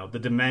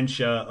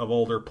dementia of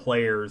older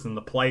players and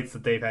the plights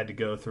that they've had to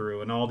go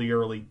through and all the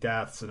early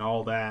deaths and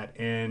all that.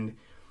 And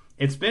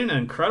it's been an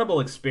incredible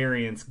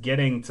experience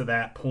getting to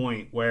that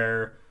point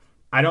where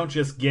I don't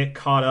just get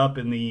caught up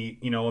in the,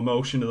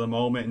 emotion of the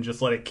moment and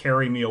just let it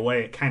carry me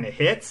away. It kind of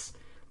hits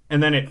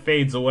and then it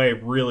fades away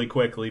really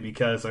quickly,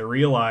 because I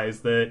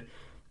realize that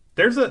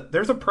there's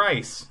a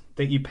price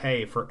that you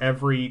pay for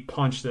every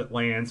punch that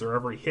lands or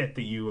every hit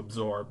that you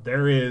absorb.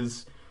 There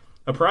is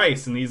a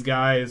price, and these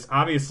guys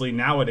obviously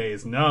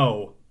nowadays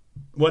know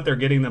what they're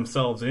getting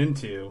themselves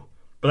into,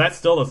 but that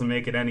still doesn't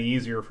make it any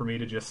easier for me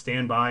to just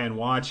stand by and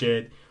watch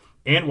it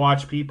and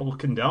watch people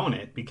condone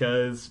it,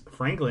 because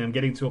frankly I'm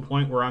getting to a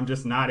point where I'm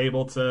just not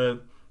able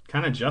to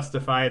kind of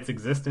justify its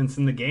existence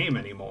in the game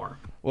anymore.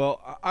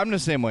 Well, I'm the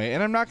same way,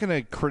 and I'm not going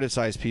to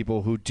criticize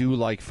people who do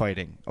like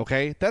fighting.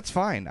 Okay, that's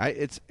fine.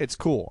 It's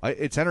cool.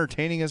 It's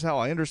entertaining as hell.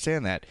 I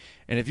understand that,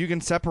 and if you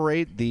can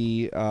separate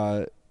the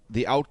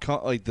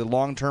outcome, the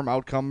long-term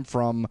outcome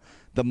from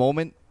the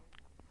moment,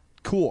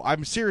 cool.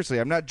 I'm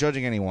not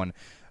judging anyone.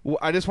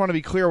 I just want to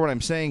be clear what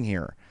I'm saying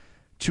here.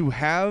 To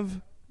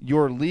have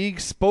your league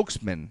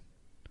spokesman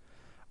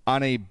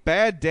on a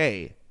bad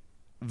day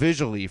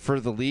visually for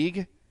the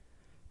league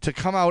to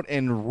come out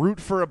and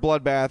root for a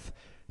bloodbath,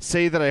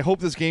 say that I hope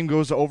this game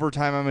goes to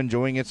overtime, I'm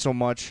enjoying it so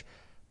much,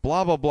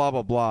 blah, blah, blah,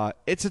 blah, blah.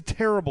 It's a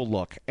terrible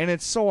look, and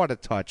it's so out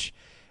of touch.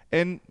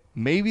 And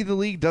Maybe the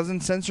league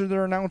doesn't censor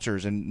their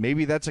announcers, and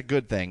maybe that's a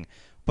good thing.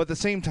 But at the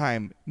same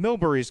time,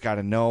 Milbury's got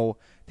to know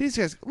these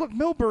guys. Look,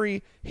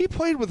 Milbury, he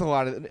played with a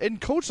lot of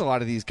and coached a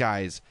lot of these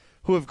guys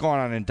who have gone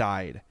on and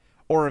died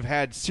or have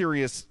had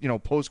serious,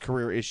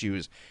 post-career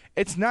issues.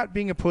 It's not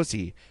being a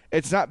pussy.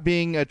 It's not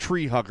being a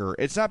tree hugger.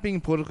 It's not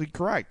being politically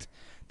correct.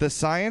 The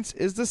science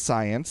is the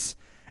science.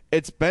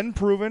 It's been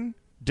proven.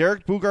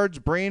 Derek Boogaard's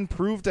brain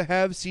proved to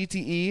have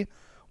CTE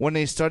when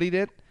they studied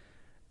it.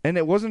 And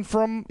it wasn't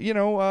from,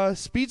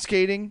 speed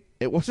skating.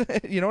 It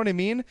wasn't, you know what I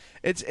mean?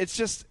 It's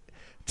just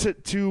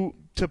to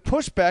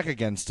push back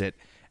against it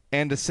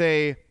and to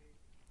say,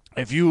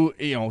 if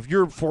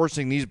you're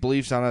forcing these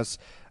beliefs on us,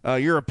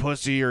 you're a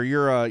pussy or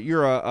you're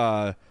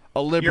a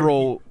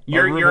liberal.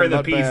 You're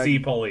the nutbag.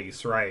 PC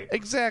police, right?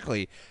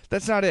 Exactly.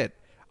 That's not it.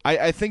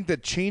 I think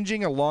that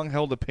changing a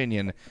long-held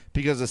opinion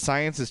because the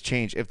science has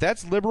changed, if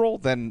that's liberal,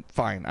 then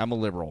fine. I'm a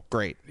liberal.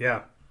 Great.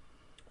 Yeah.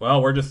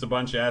 Well, we're just a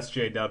bunch of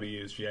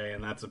SJWs, Jay,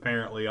 and that's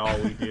apparently all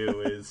we do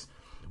is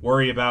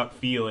worry about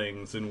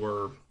feelings, and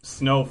we're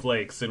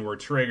snowflakes, and we're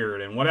triggered,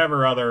 and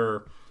whatever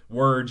other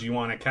words you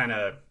want to kind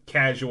of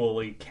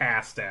casually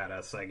cast at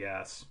us, I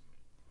guess.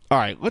 All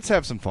right, let's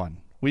have some fun.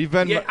 We've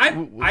been. Yeah,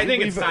 I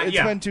think it's time. It's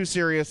been too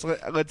serious.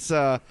 Let's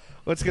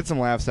get some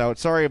laughs out.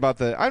 Sorry about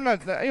the. I'm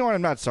not.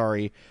 I'm not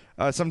sorry.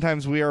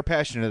 Sometimes we are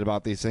passionate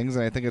about these things,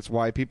 and I think it's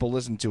why people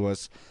listen to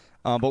us.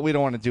 But we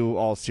don't want to do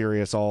all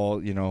serious,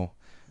 all No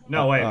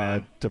way,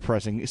 man.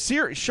 Depressing.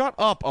 Shut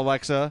up,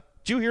 Alexa.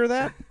 Did you hear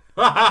that?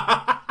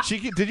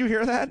 Did you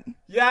hear that?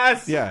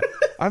 Yes. Yeah.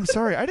 I'm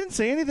sorry. I didn't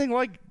say anything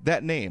like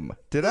that name.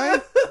 Did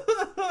I?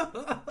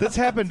 This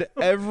happened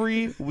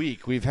every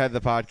week we've had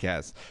the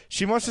podcast.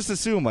 She must just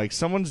assume, like,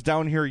 someone's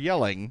down here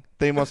yelling.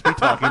 They must be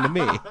talking to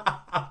me.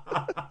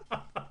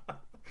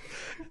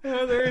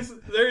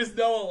 There's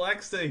no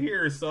Alexa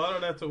here, so I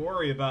don't have to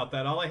worry about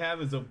that. All I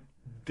have is a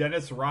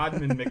Dennis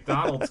Rodman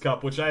McDonald's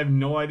cup, which I have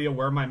no idea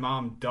where my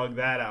mom dug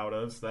that out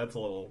of, so that's a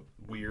little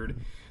weird.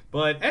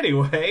 But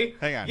anyway,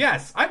 hang on.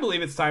 Yes, I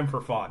believe it's time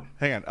for fun.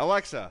 Hang on.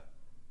 Alexa,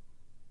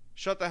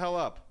 shut the hell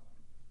up.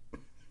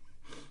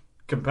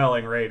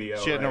 Compelling radio.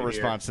 She had no here.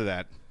 response to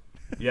that.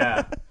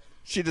 Yeah.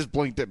 She just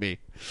blinked at me.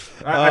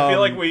 I feel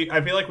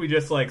like we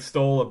just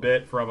stole a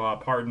bit from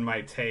Pardon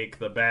My Take,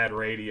 the bad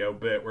radio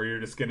bit where you're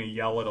just gonna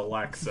yell at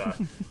Alexa.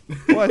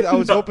 Well, I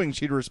was hoping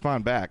she'd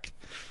respond back.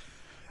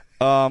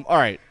 All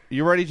right,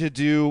 you ready to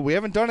do? We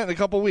haven't done it in a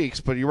couple weeks,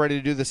 but you ready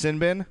to do the sin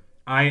bin?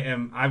 I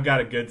am. I've got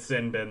a good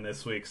sin bin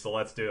this week, so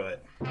let's do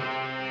it.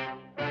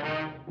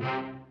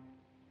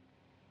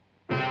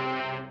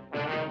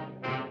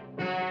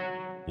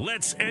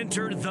 Let's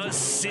enter the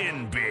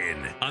sin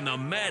bin on the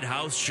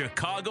Madhouse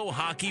Chicago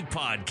Hockey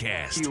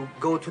Podcast. You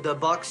go to the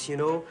box,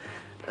 2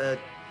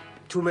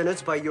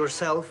 minutes by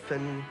yourself,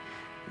 and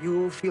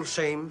you feel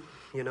shame,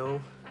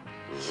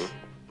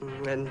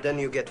 and then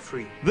you get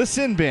free. The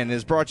Sin Bin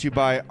is brought to you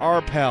by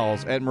our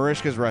pals at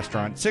Marishka's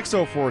Restaurant,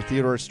 604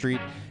 Theodore Street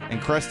in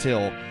Crest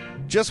Hill,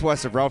 just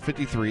west of Route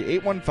 53,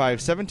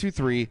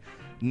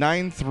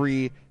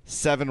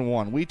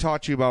 815-723-9371. We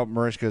talk to you about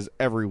Marishka's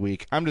every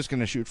week. I'm just going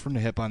to shoot from the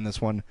hip on this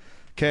one,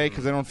 okay,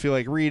 because I don't feel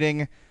like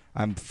reading.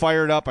 I'm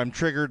fired up. I'm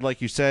triggered, like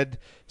you said,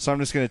 so I'm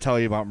just going to tell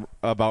you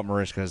about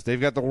Marishka's.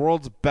 They've got the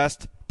world's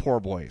best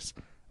poor boys,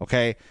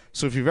 okay?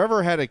 So if you've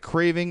ever had a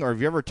craving or if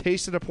you ever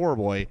tasted a poor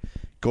boy,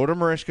 go to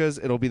Marishka's.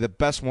 It'll be the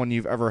best one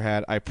you've ever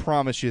had. I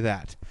promise you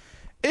that.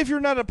 If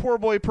you're not a poor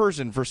boy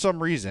person for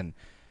some reason,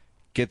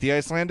 get the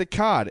Icelandic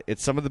cod.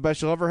 It's some of the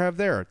best you'll ever have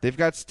there. They've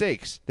got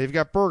steaks. They've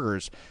got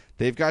burgers.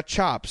 They've got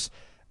chops.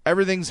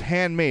 Everything's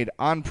handmade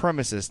on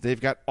premises. They've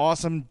got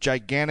awesome,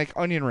 gigantic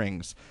onion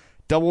rings,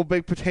 double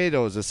baked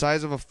potatoes the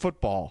size of a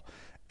football.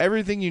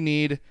 Everything you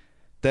need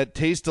that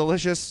tastes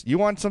delicious. You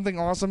want something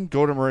awesome?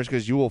 Go to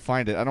Marishka's. You will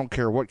find it. I don't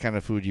care what kind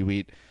of food you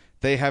eat.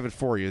 They have it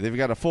for you. They've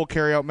got a full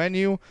carry-out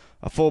menu,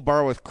 a full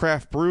bar with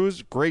craft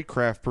brews, great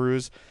craft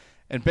brews,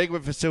 and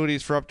banquet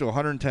facilities for up to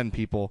 110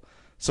 people.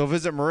 So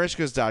visit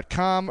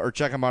Marishkas.com or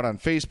check them out on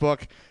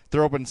Facebook.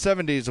 They're open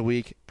 7 days a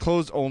week,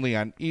 closed only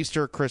on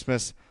Easter,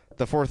 Christmas,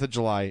 the 4th of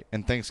July,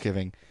 and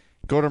Thanksgiving.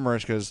 Go to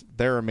Marishkas.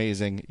 They're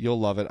amazing. You'll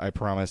love it, I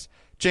promise.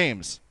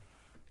 James,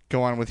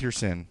 go on with your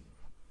sin.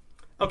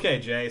 Okay,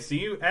 Jay, so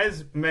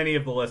as many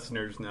of the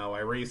listeners know, I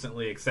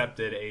recently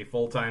accepted a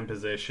full-time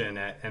position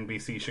at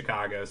NBC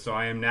Chicago, so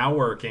I am now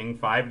working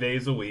 5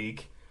 days a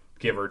week,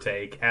 give or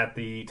take, at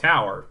the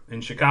Tower in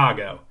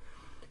Chicago.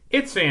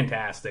 It's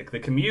fantastic. The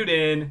commute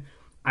in,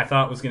 I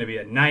thought was going to be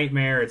a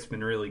nightmare. It's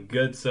been really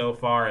good so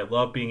far. I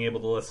love being able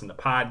to listen to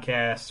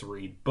podcasts,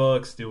 read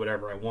books, do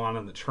whatever I want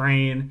on the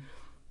train,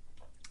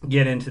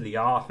 get into the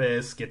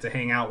office, get to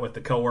hang out with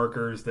the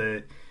coworkers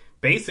that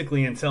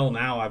basically until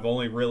now I've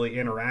only really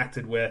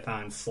interacted with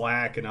on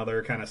Slack and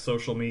other kind of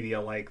social media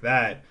like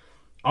that.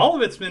 All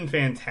of it's been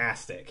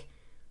fantastic.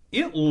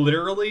 It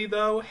literally,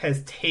 though,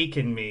 has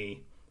taken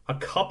me a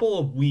couple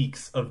of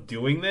weeks of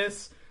doing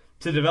this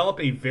to develop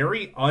a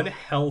very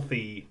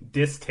unhealthy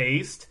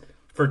distaste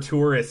for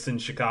tourists in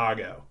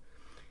Chicago.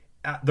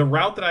 the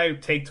route that I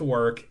take to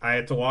work, I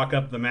have to walk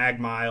up the Mag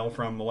Mile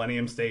from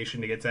Millennium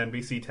Station to get to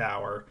NBC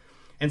Tower.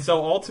 And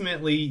so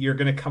ultimately, you're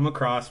going to come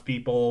across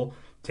people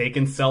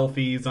taking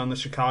selfies on the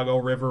Chicago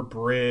River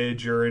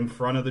Bridge or in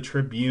front of the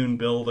Tribune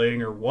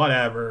building or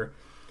whatever.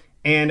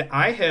 And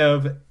I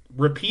have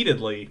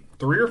repeatedly,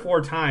 3 or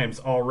 4 times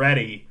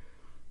already,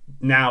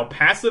 now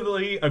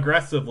passively,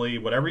 aggressively,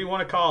 whatever you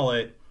want to call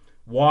it,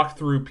 walk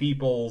through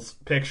people's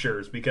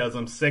pictures because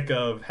I'm sick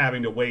of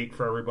having to wait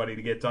for everybody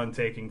to get done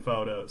taking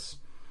photos.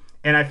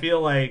 And I feel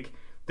like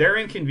they're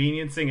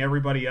inconveniencing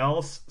everybody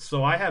else,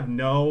 so I have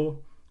no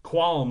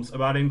qualms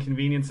about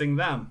inconveniencing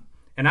them.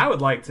 And I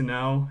would like to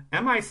know,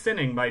 am I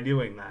sinning by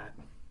doing that?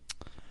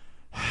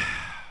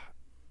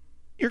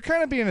 You're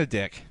kind of being a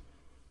dick.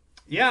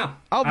 Yeah.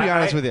 I'll be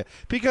honest with you.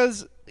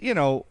 Because, you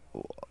know,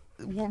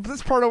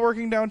 that's part of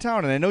working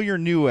downtown, and I know you're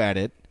new at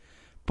it,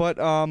 but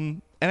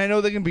and I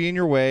know they can be in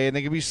your way, and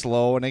they can be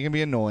slow, and they can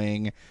be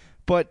annoying,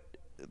 but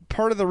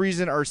part of the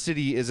reason our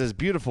city is as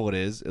beautiful it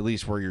is, at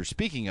least where you're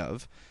speaking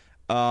of,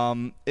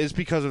 is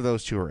because of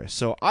those tourists.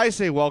 So I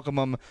say welcome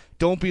them.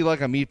 Don't be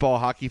like a meatball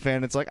hockey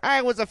fan. It's like,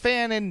 I was a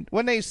fan and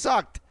when they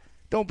sucked.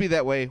 Don't be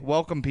that way.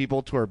 Welcome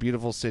people to our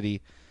beautiful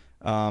city.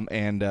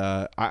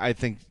 I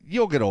think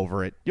you'll get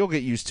over it. You'll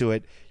get used to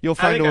it. You'll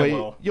find a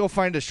way. You'll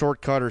find a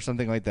shortcut or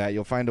something like that.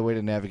 You'll find a way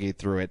to navigate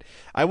through it.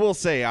 I will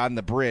say on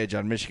the bridge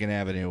on Michigan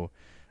Avenue,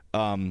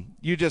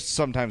 you just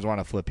sometimes want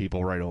to flip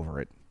people right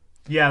over it.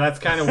 Yeah, that's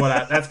kind of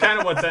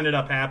what's ended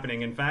up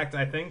happening. In fact,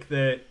 I think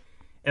that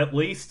at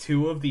least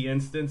 2 of the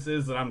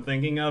instances that I'm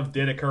thinking of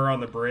did occur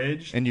on the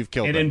bridge, and you've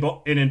killed them.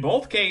 And in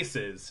both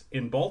cases,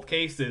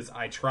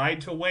 I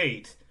tried to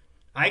wait.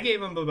 I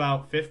gave them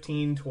about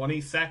 15,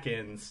 20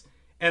 seconds.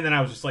 And then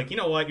I was just like, you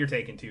know what? You're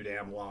taking too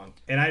damn long.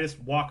 And I just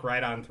walk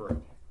right on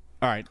through.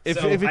 All right. If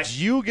it's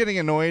you getting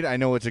annoyed, I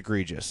know it's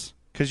egregious.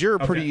 Because you're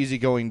a pretty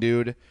easygoing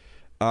dude.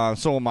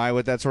 So am I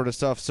with that sort of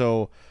stuff.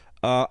 So,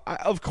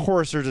 of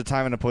course, there's a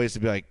time and a place to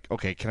be like,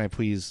 okay, can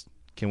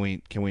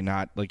we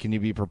not? Like, can you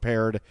be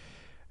prepared?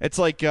 It's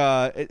like,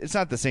 it's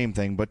not the same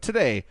thing. But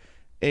today,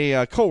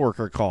 a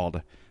coworker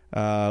called.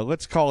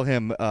 Let's call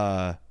him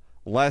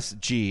Les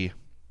G.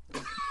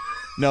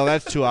 No,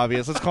 that's too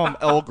obvious. Let's call him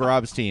L.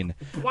 Grobstein.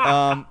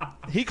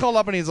 He called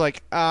up and he's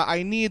like,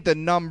 I need the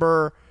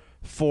number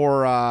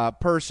for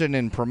person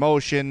in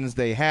promotions.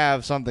 They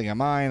have something of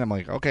mine. I'm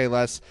like, okay,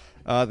 Les.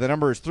 The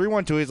number is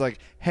 312. He's like,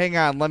 hang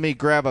on, let me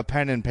grab a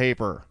pen and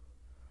paper.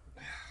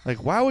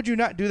 Like, why would you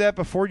not do that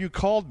before you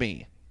called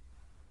me?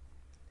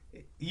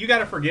 You got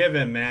to forgive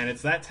him, man.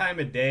 It's that time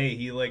of day.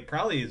 He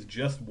probably is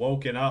just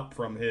woken up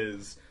from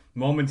his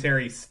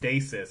momentary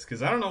stasis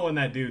because I don't know when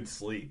that dude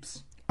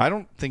sleeps. I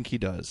don't think he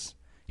does.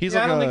 He's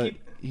cyborg.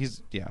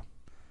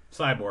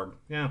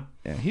 Yeah.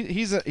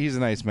 He's a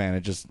nice man.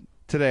 It just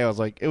today I was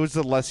like, it was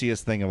the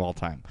lessiest thing of all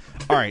time.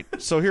 All right,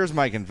 so here's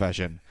my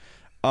confession.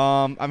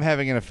 I'm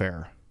having an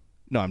affair.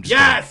 No, I'm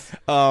just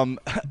kidding.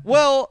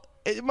 Well,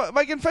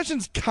 my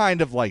confession's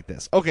kind of like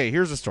this. Okay,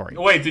 here's the story.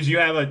 Wait, did you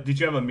have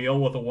a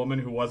meal with a woman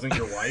who wasn't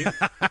your wife?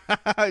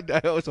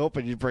 I was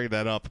hoping you'd bring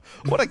that up.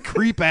 What a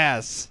creep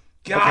ass.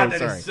 God,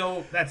 okay,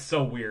 that's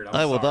so weird.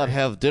 I will not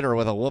have dinner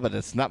with a woman.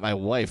 It's not my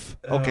wife.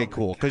 Okay,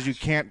 cool. Because you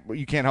can't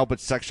help but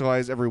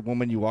sexualize every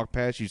woman you walk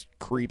past. You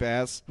creep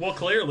ass. Well,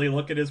 clearly,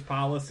 look at his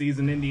policies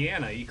in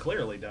Indiana. He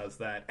clearly does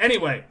that.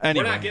 Anyway,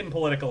 we're not getting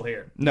political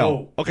here.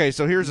 No. Okay,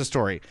 so here's the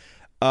story.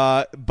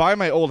 By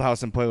my old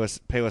house in Palos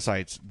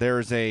Heights,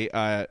 there's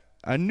a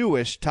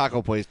newish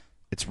taco place.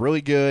 It's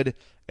really good.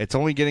 It's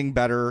only getting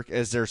better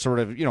as they're sort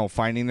of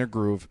finding their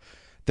groove.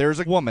 There's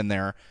a woman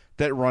there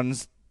that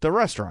runs the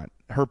restaurant.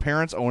 Her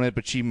parents own it,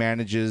 but she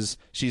manages.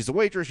 She's the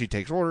waitress. She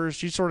takes orders.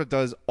 She sort of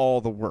does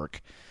all the work.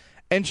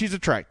 And she's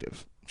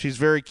attractive. She's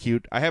very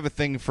cute. I have a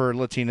thing for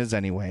Latinas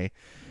anyway.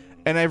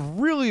 And I've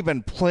really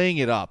been playing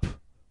it up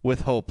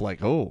with Hope, like,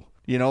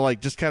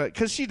 just kind of,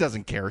 because she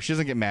doesn't care. She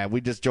doesn't get mad.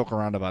 We just joke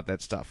around about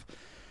that stuff.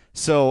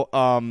 So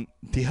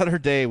the other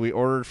day we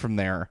ordered from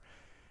there,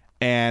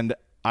 and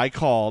I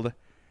called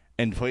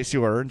and placed the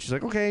order. And she's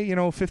like, okay,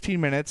 15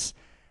 minutes.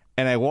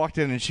 And I walked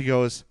in, and she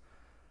goes,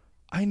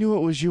 I knew it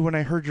was you when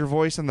I heard your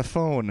voice on the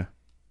phone.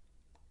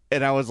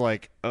 And I was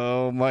like,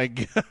 oh, my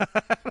God.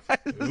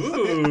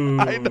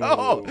 I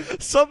know.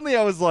 Suddenly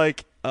I was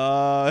like,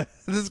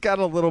 this got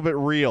a little bit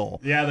real.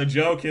 Yeah, the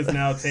joke has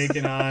now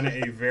taken on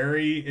a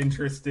very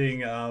interesting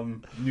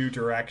new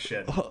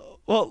direction.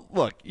 Well,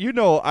 look,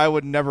 I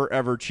would never,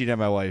 ever cheat on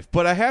my wife.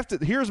 But I have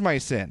to. Here's my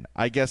sin,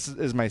 I guess,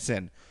 is my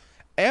sin.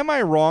 Am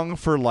I wrong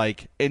for,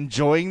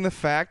 enjoying the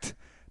fact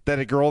that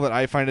a girl that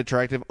I find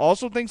attractive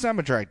also thinks I'm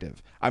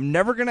attractive? I'm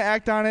never going to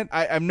act on it.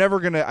 I'm never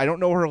going to, I don't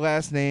know her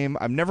last name.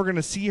 I'm never going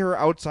to see her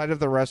outside of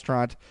the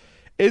restaurant.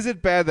 Is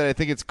it bad that I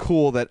think it's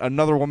cool that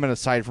another woman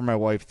aside from my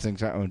wife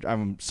thinks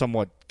I'm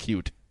somewhat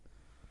cute?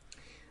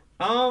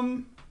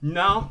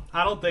 No,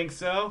 I don't think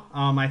so.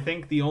 I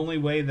think the only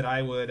way that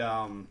I would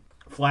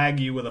flag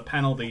you with a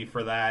penalty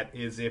for that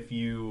is if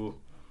you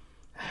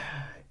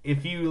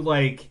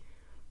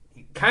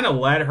kind of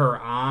led her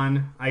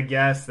on, I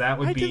guess that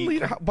would be.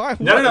 Shut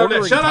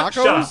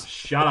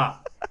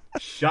up.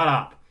 Shut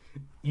up.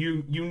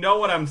 You know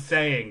what I'm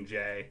saying,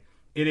 Jay.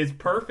 It is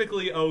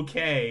perfectly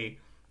okay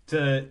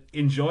to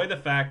enjoy the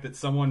fact that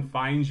someone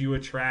finds you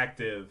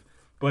attractive,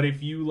 but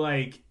if you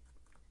like,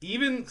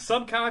 even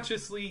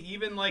subconsciously,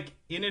 even like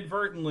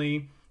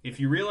inadvertently, if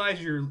you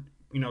realize you're,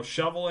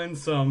 shoveling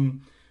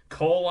some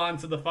coal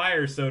onto the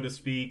fire, so to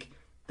speak,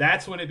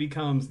 that's when it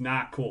becomes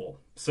not cool.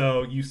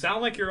 So you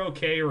sound like you're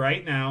okay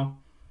right now.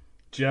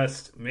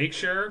 Just make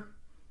sure,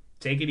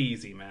 take it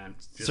easy, man.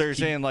 So you're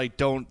saying, like,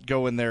 don't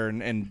go in there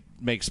and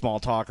make small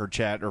talk or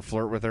chat or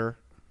flirt with her?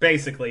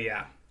 Basically,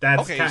 yeah.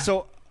 That's okay,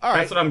 so, all right.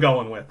 That's what I'm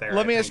going with there.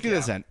 Let me ask you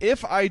this then.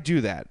 If I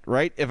do that,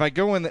 right? If I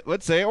go in,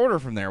 let's say I order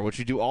from there, which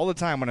you do all the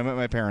time when I'm at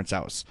my parents'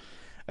 house,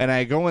 and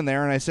I go in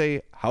there and I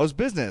say, how's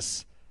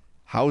business?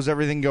 How's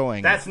everything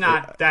going? That's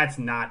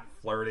not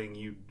flirting,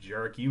 you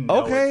jerk. You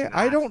know okay, it's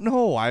not. I don't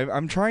know.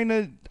 I'm trying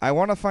to, I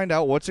want to find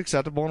out what's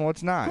acceptable and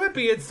what's not. Quit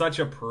being such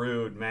a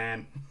prude,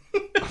 man.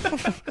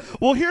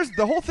 Well,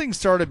 the whole thing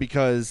started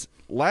because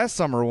last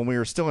summer when we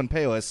were still in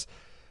Palos,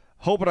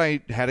 Hope and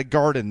I had a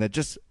garden that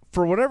just,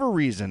 for whatever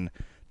reason,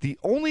 the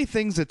only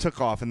things that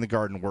took off in the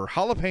garden were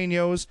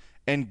jalapenos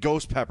and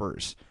ghost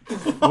peppers,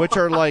 which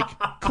are like,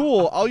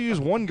 cool, I'll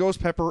use one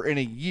ghost pepper in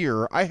a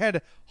year. I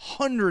had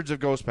hundreds of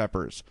ghost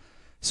peppers.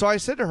 So I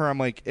said to her, I'm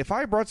like, if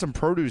I brought some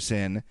produce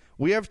in,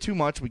 we have too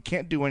much, we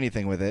can't do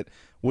anything with it,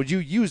 would you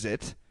use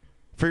it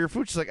for your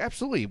food? She's like,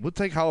 absolutely. We'll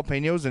take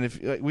jalapenos, and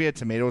if we had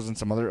tomatoes and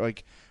some other,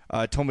 like,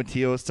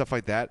 tomatillos, stuff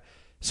like that.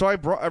 So I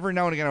brought, every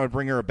now and again, I would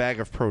bring her a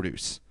bag of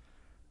produce.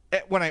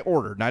 When I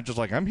ordered, not just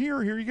like, I'm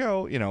here you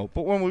go,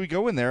 But when we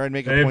go in there, I'd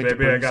make a point to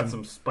bring I got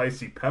some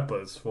spicy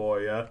peppers for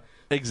you.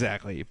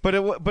 Exactly.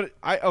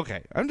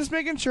 I'm just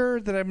making sure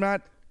that I'm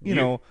not,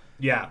 Yeah.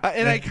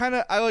 I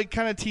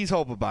kind of tease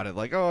Hope about it.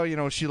 Like,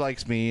 oh, she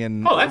likes me,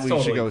 and that's we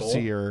totally should go cool.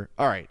 see her.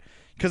 All right.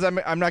 Because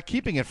I'm not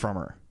keeping it from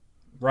her.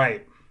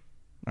 Right.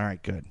 All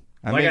right, good.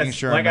 I'm like making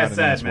sure like I'm I not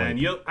said, man,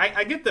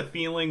 I get the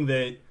feeling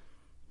that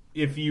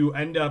if you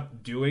end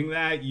up doing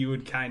that, you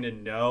would kind of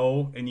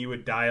know and you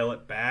would dial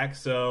it back.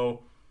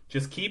 So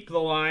just keep the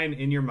line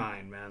in your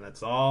mind, man.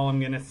 That's all I'm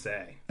going to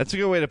say. That's a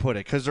good way to put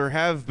it, because there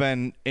have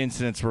been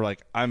incidents where,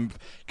 like,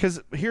 because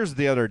here's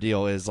the other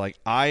deal is, like,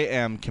 I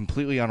am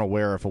completely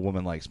unaware if a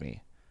woman likes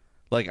me.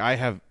 Like,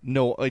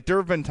 there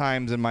have been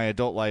times in my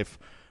adult life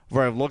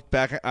where I've looked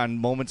back on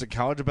moments in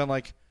college and been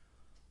like,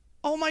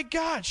 oh my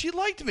God, she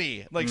liked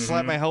me. Like,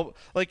 slap my help.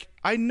 Like,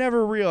 I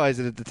never realized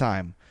it at the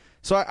time.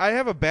 So I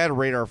have a bad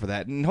radar for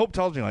that. And Hope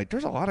tells me, like,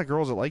 there's a lot of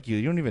girls that like you.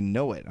 You don't even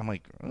know it. I'm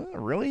like,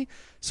 really?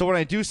 So when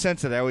I do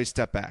sense it, I always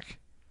step back.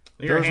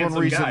 You're a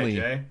handsome guy,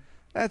 Jay.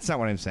 That's not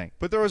what I'm saying.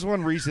 But there was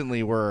one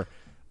recently where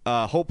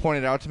Hope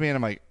pointed out to me, and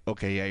I'm like,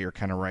 okay, yeah, you're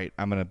kind of right.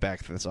 I'm going to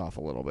back this off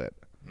a little bit.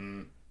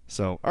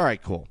 So, all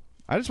right, cool.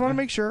 I just want to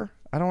make sure.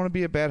 I don't want to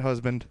be a bad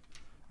husband.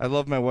 I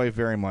love my wife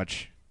very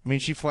much. I mean,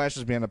 she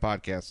flashes me on the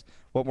podcast.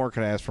 What more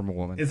can I ask from a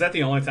woman? Is that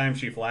the only time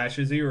she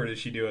flashes you, or does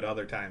she do it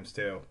other times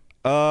too?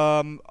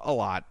 A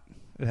lot.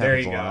 There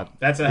you go.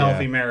 That's a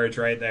healthy marriage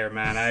right there,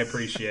 man. I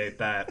appreciate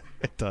that.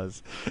 It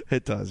does.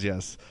 It does,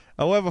 yes.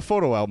 I'll have a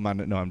photo album on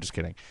it. No, I'm just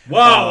kidding.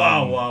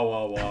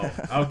 Whoa.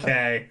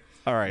 Okay.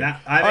 All right.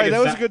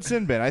 That was a good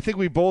sin bin. I think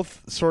we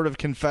both sort of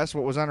confessed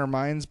what was on our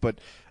minds, but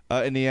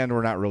in the end,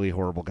 we're not really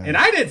horrible guys. And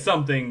I did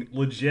something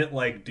legit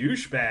like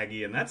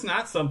douchebaggy, and that's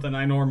not something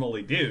I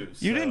normally do.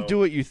 So. You didn't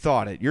do it, you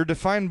thought it. You're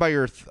defined by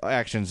your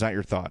actions, not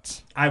your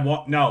thoughts. I've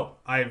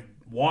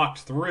walked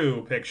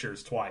through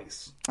pictures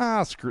twice.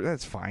 Ah, screw.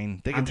 That's fine.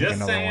 They can take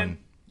another one.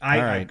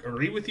 I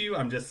agree with you.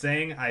 I'm just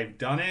saying I've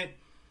done it,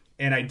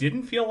 and I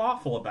didn't feel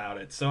awful about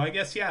it. So I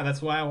guess, yeah,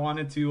 that's why I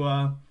wanted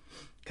to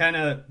kind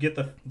of get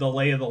the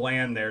lay of the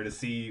land there to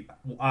see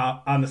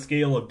on the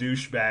scale of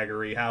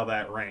douchebaggery how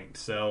that ranked.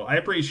 So I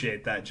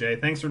appreciate that, Jay.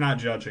 Thanks for not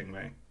judging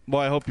me.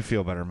 Well, I hope you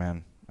feel better,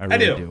 man. I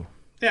really do.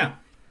 Yeah.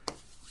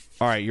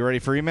 All right, you ready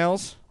for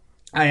emails?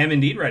 I am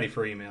indeed ready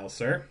for emails,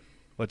 sir.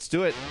 Let's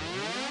do it.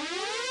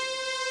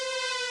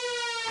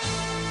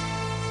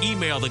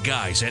 Email the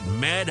guys at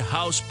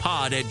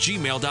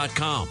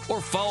madhousepod@gmail.com or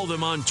follow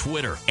them on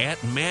Twitter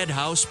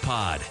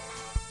 @madhousepod.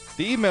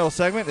 The email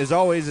segment, as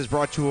always, is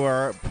brought to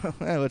our,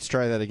 let's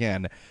try that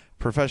again,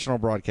 professional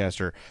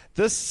broadcaster.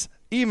 This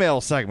email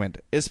segment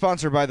is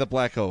sponsored by The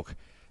Black Oak,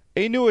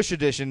 a newish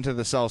addition to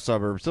the south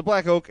suburbs. The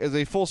Black Oak is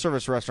a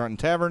full-service restaurant and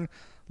tavern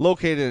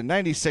located at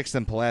 96th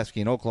and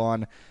Pulaski in Oak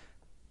Lawn.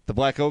 The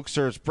Black Oak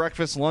serves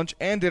breakfast, lunch,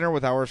 and dinner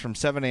with hours from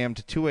 7 a.m.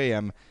 to 2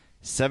 a.m.,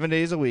 7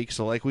 days a week.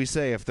 So like we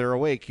say, if they're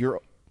awake, you're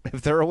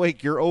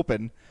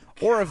open.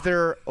 Or if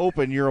they're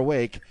open, you're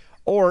awake.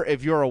 Or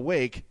if you're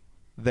awake,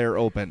 they're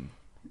open.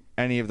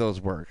 Any of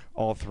those work.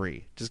 All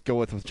three. Just go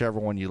with whichever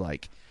one you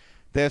like.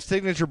 They have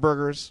signature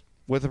burgers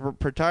with a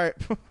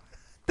proprietary...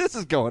 This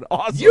is going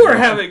awesome. You are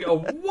having a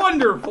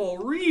wonderful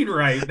read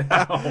right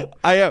now.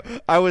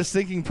 I was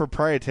thinking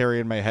proprietary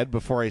in my head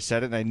before I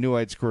said it, and I knew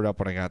I'd screwed up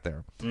when I got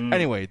there.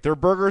 Anyway, their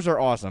burgers are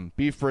awesome.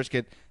 Beef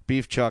brisket,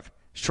 beef chuck,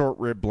 short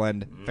rib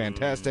blend.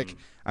 Fantastic.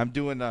 I'm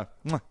doing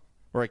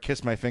where I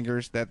kiss my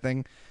fingers, that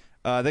thing.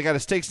 They got a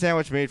steak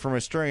sandwich made from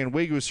Australian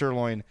Wagyu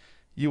sirloin,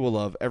 You will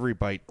love every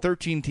bite.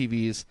 13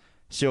 TVs,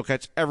 so you'll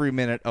catch every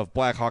minute of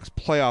Blackhawks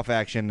playoff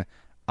action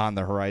on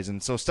the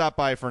horizon. So stop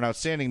by for an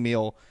outstanding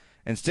meal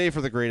and stay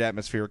for the great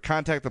atmosphere.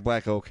 Contact the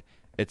Black Oak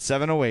at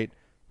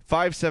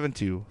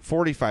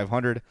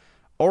 708-572-4500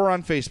 or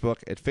on Facebook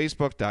at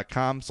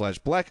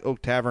facebook.com/Black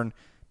Oak Tavern.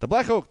 The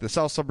Black Oak, the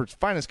South Suburbs'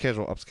 finest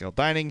casual upscale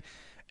dining.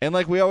 And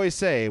like we always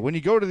say, when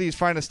you go to these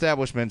fine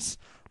establishments,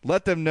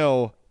 let them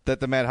know that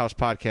the Madhouse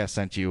podcast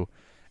sent you,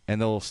 and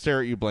they'll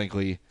stare at you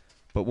blankly,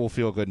 but we'll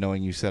feel good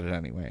knowing you said it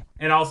anyway.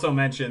 And also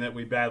mention that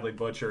we badly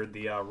butchered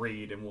the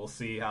read, and we'll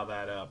see how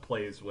that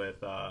plays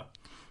with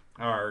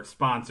our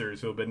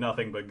sponsors who have been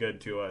nothing but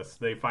good to us.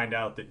 They find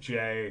out that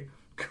Jay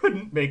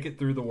couldn't make it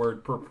through the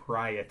word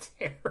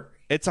proprietary.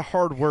 It's a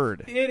hard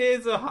word. It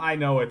is I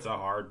know it's a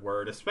hard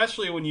word,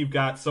 especially when you've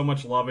got so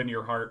much love in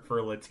your heart for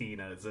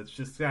Latinas. It's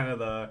just kind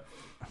of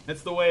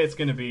that's the way it's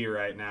going to be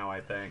right now,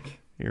 I think.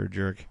 You're a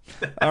jerk.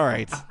 All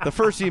right. The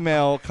first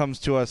email comes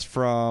to us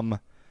from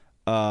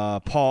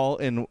Paul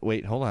in,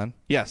 hold on.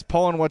 Yes,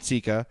 Paul in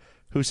Watseka,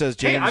 who says,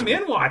 James. Hey, I'm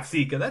in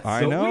Watseka. That's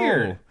I so know.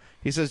 Weird.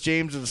 He says,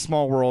 James is a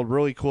small world.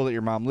 Really cool that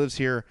your mom lives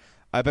here.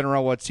 I've been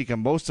around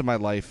Watseka most of my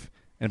life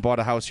and bought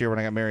a house here when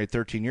I got married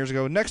 13 years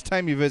ago. Next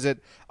time you visit,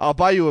 I'll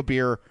buy you a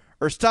beer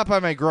or stop by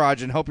my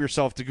garage and help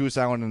yourself to Goose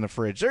Island in the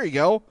fridge. There you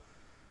go.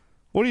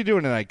 What are you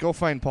doing tonight? Go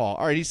find Paul.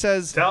 All right, he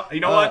says... You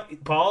know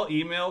what? Paul,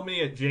 email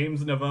me at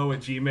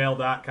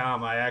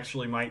jamesnaveau@gmail.com. I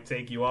actually might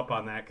take you up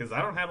on that because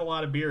I don't have a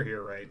lot of beer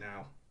here right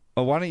now.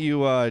 Why don't you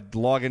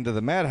log into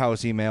the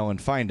Madhouse email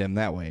and find him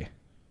that way?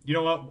 You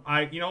know what?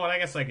 I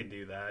guess I could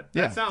do that.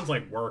 That sounds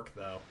like work,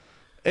 though.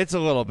 It's a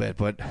little bit,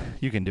 but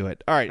you can do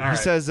it. All right. He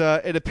says,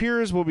 it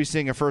appears we'll be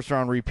seeing a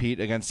first-round repeat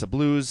against the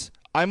Blues.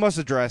 I must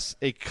address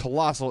a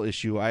colossal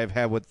issue I have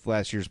had with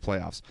last year's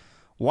playoffs.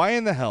 Why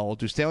in the hell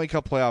do Stanley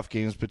Cup playoff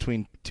games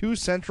between two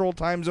Central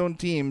Time Zone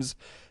teams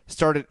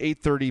start at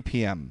 8:30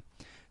 p.m.?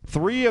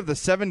 3 of the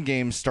 7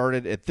 games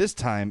started at this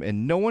time,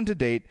 and no one to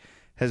date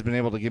has been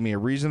able to give me a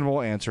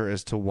reasonable answer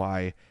as to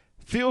why.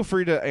 Feel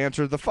free to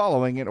answer the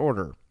following in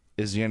order.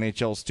 Is the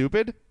NHL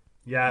stupid?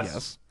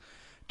 Yes.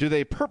 Do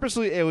they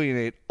purposely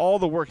alienate all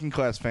the working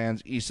class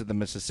fans east of the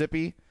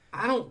Mississippi?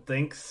 I don't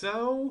think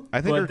so.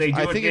 I think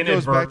it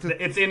goes back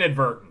to it's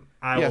inadvertent.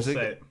 I will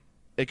say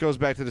it goes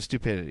back to the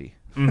stupidity.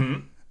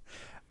 Mm-hmm.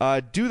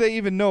 Do they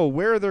even know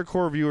where their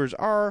core viewers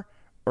are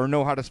or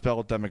know how to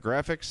spell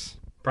demographics?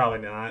 Probably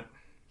not.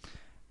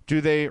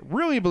 Do they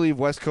really believe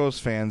West Coast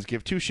fans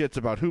give two shits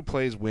about who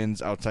plays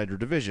wins outside their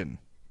division?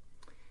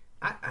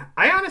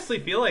 I honestly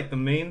feel like the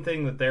main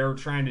thing that they're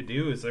trying to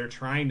do is they're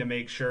trying to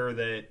make sure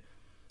that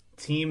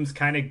teams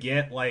kind of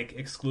get like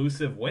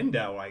exclusive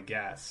window, I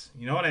guess.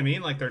 You know what I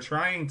mean? Like they're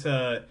trying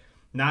to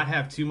not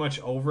have too much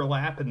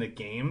overlap in the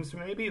games,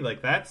 maybe.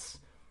 Like that's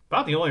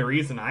about the only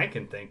reason I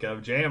can think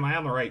of. Jay, am I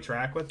on the right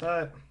track with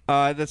that?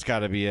 That's got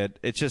to be it.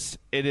 It's just,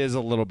 it is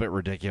a little bit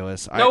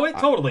ridiculous. No, it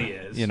totally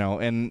is. You know,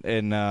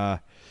 and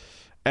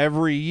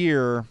every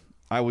year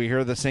we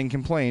hear the same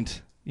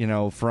complaint, you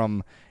know,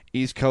 from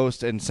East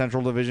Coast and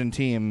Central Division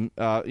team,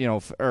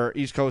 or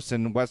East Coast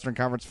and Western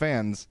Conference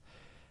fans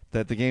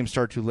that the games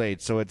start too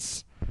late. So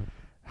it's,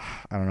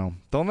 I don't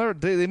know.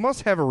 They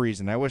must have a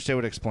reason. I wish they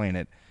would explain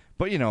it.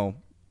 But, you know,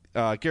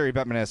 Gary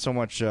Bettman has so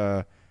much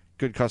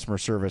good customer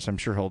service. I'm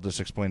sure he'll just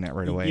explain that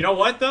right away. You know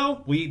what,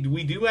 though? We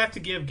do have to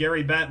give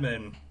Gary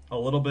Bettman a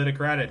little bit of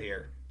credit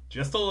here.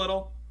 Just a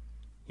little.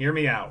 Hear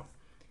me out.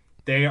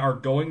 They are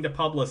going to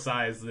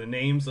publicize the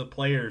names of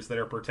players that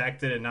are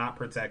protected and not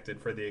protected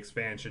for the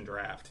expansion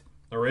draft.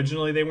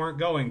 Originally, they weren't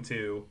going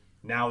to.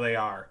 Now they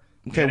are.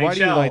 Okay, NHL, why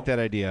do you like that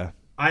idea?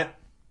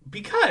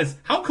 Because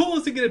how cool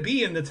is it going to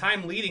be in the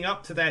time leading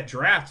up to that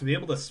draft to be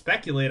able to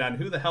speculate on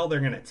who the hell they're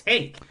going to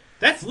take?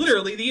 That's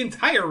literally the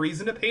entire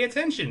reason to pay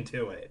attention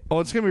to it. Well,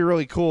 it's going to be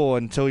really cool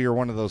until you're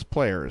one of those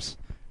players.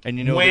 And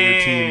you know that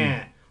your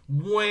team...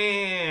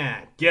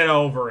 Get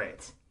over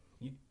it.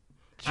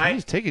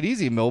 Jeez, take it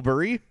easy,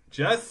 Milbury.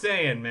 Just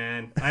saying,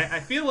 man. I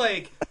feel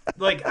like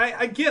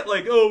I get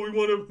like, oh, we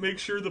want to make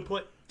sure the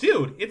play...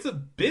 Dude, it's a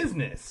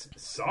business.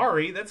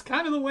 Sorry, that's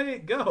kind of the way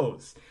it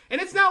goes. And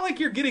it's not like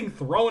you're getting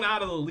thrown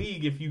out of the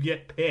league if you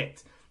get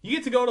picked. You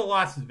get to go to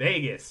Las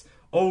Vegas.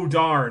 Oh,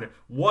 darn.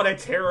 What a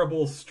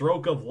terrible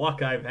stroke of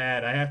luck I've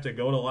had. I have to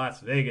go to Las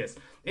Vegas.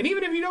 And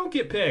even if you don't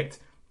get picked,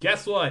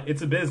 guess what?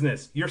 It's a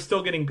business. You're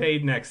still getting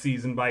paid next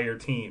season by your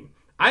team.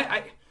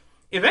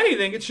 If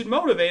anything, it should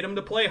motivate them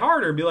to play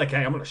harder and be like,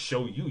 hey, I'm going to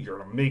show you. You're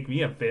going to make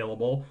me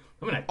available.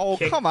 I'm going to Oh,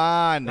 come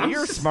on.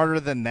 You're smarter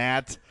than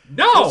that.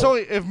 No. So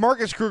if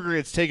Marcus Kruger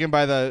gets taken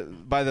by the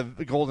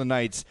Golden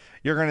Knights,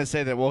 you're going to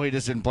say that, well, he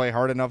just didn't play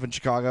hard enough in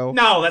Chicago?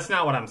 No, that's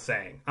not what I'm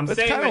saying. That's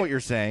kind of what you're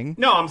saying.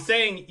 No, I'm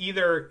saying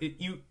either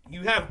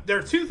there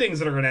are two things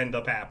that are going to end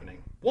up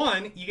happening.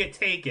 One, you get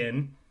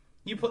taken,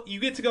 you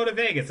get to go to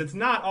Vegas. It's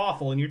not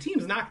awful, and your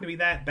team's not going to be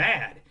that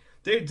bad.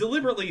 They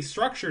deliberately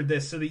structured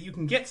this so that you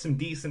can get some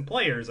decent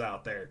players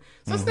out there.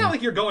 So it's not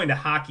like you're going to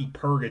hockey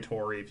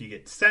purgatory if you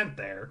get sent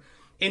there.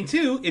 And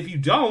two, if you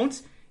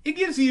don't, it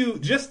gives you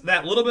just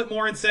that little bit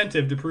more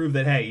incentive to prove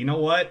that, hey, you know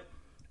what?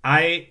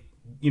 I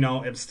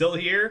am still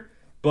here.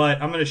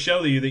 but I'm going to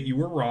show you that you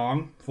were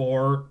wrong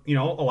for,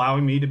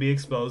 allowing me to be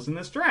exposed in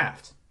this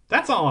draft.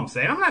 That's all I'm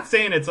saying. I'm not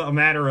saying it's a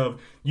matter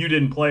of you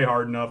didn't play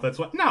hard enough.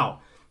 No.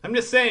 I'm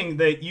just saying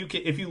that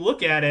if you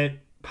look at it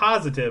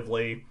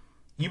positively,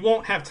 you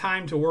won't have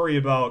time to worry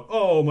about,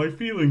 oh, my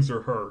feelings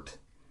are hurt.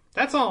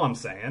 That's all I'm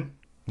saying.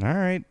 All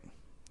right.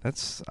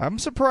 I'm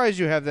surprised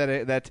you have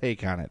that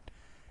take on it.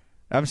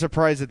 I'm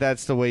surprised that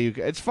that's the way you.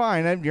 It's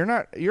fine. You're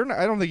not.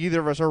 I don't think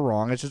either of us are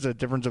wrong. It's just a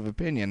difference of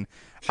opinion.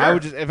 Sure.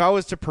 If I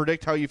was to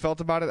predict how you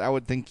felt about it, I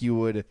would think you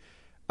would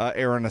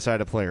err on the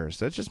side of players.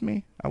 That's just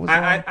me.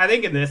 I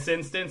think in this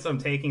instance, I'm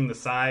taking the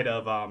side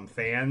of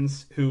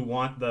fans who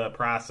want the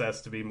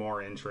process to be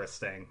more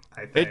interesting.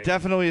 I think it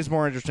definitely is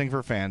more interesting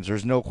for fans.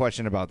 There's no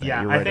question about that.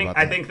 Yeah, You're right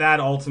I think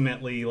that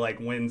ultimately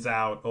wins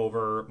out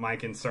over my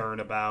concern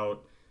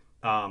about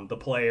the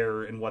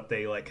player and what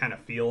they kind of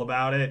feel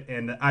about it.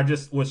 And I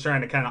just was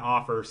trying to kind of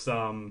offer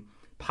some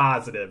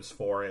positives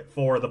for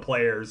the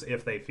players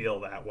if they feel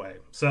that way.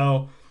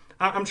 So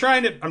I'm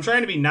trying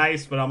to be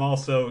nice, but I'm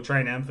also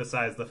trying to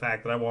emphasize the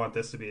fact that I want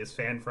this to be as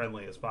fan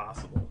friendly as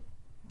possible.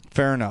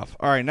 Fair enough.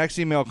 All right, next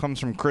email comes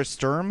from Chris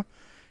Sturm.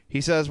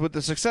 He says, with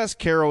the success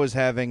Caro is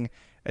having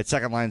at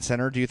second line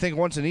center, do you think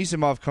once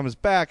Anisimov comes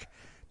back,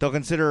 they'll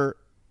consider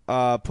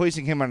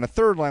placing him on the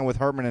third line with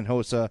Hartman and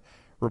Hossa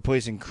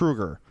replacing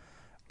Kruger?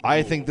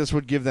 I think this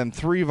would give them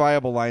 3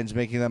 viable lines,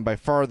 making them by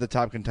far the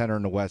top contender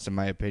in the West, in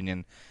my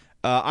opinion.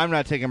 I'm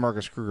not taking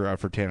Marcus Kruger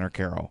out for Tanner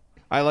Caro.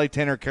 I like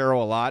Tanner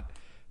Caro a lot,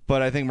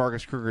 but I think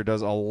Marcus Kruger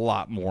does a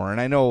lot more. And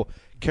I know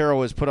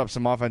Caro has put up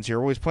some offense here.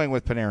 Always playing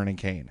with Panarin and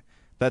Kane.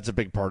 That's a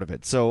big part of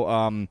it. So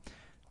I'm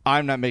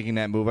not making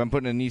that move. I'm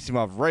putting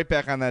Anisimov right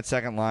back on that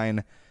second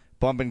line,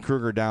 bumping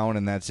Kruger down,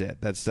 and that's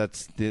it.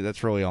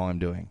 That's really all I'm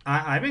doing.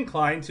 I'm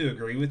inclined to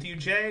agree with you,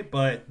 Jay,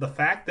 but the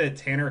fact that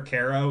Tanner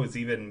Caro has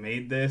even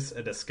made this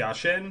a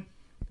discussion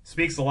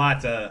speaks a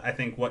lot to, I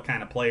think, what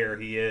kind of player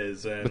he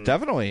is. And but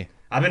definitely.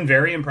 I've been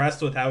very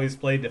impressed with how he's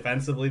played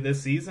defensively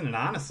this season, and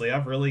honestly,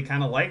 I've really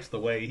kind of liked the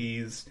way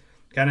he's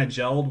kind of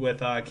gelled with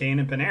Kane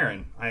and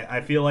Panarin.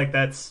 I feel like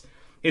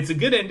it's a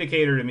good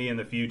indicator to me in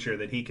the future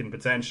that he can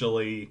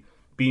potentially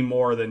be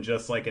more than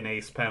just an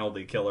ace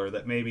penalty killer,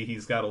 that maybe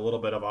he's got a little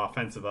bit of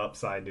offensive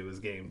upside to his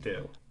game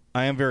too.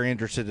 I am very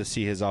interested to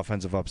see his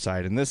offensive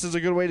upside, and this is a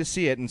good way to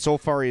see it, and so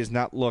far he has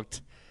not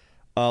looked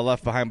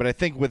left behind. But I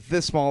think with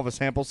this small of a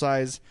sample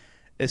size,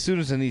 as soon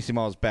as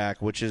Anisimov is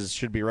back, which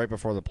should be right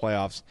before the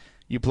playoffs,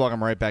 you plug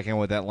him right back in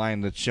with that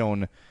line that's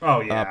shown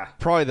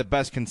probably the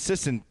best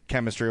consistent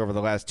chemistry over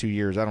the last 2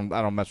 years. I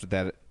don't mess with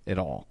that at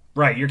all.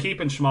 Right, you're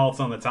keeping Schmaltz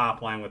on the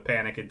top line with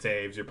Panik and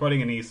Taves. You're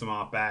putting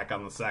Anisimov back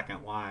on the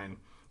second line.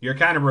 You're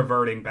kind of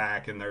reverting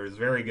back, and there's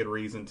very good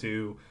reason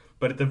to.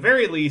 But at the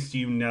very least,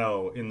 in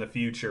the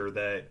future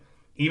that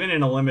even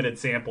in a limited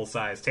sample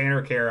size,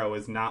 Tanner Caro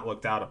has not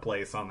looked out of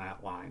place on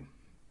that line.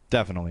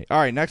 Definitely. All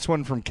right, next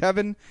one from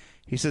Kevin.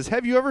 He says,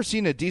 have you ever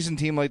seen a decent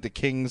team like the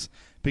Kings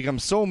become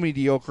so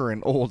mediocre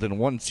and old in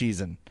one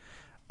season?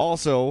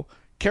 Also,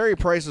 Carey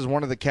Price is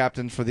one of the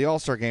captains for the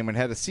All-Star game and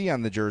had a C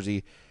on the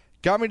jersey.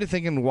 Got me to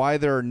thinking why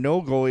there are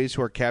no goalies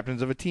who are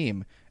captains of a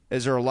team.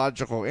 Is there a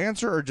logical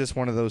answer or just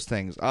one of those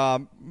things?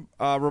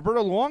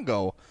 Roberto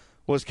Luongo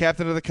was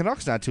captain of the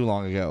Canucks not too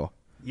long ago.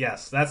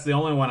 Yes, that's the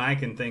only one I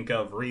can think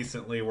of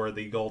recently where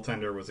the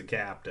goaltender was a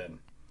captain.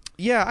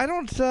 Yeah, I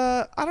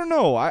don't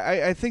know.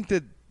 I think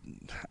that,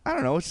 I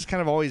don't know, it's just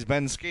kind of always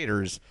been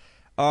skaters.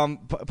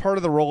 Part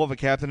of the role of a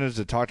captain is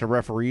to talk to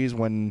referees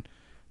when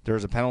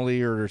there's a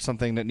penalty or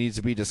something that needs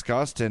to be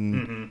discussed,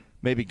 and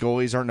maybe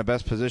goalies aren't in the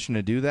best position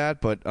to do that,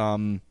 but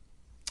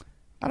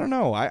I don't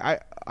know.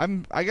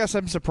 I guess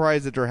I'm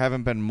surprised that there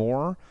haven't been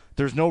more.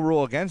 There's no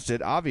rule against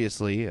it,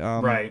 obviously.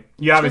 Right.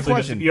 You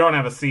obviously you don't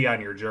have a C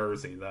on your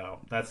jersey, though.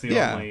 That's the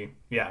only.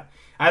 Yeah.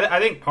 I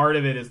think part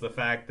of it is the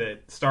fact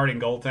that starting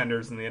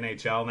goaltenders in the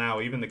NHL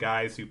now, even the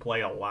guys who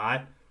play a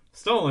lot,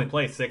 still only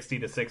play 60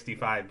 to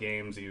 65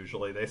 games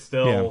usually. They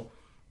still,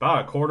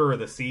 about a quarter of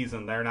the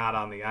season, they're not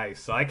on the ice.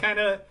 So I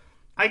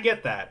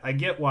get that. I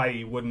get why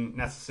you wouldn't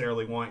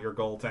necessarily want your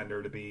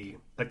goaltender to be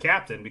a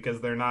captain, because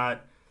they're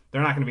not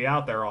going to be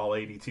out there all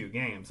 82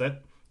 games.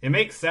 It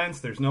makes sense.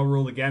 There's no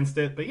rule against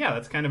it. But yeah,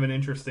 that's kind of an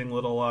interesting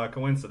little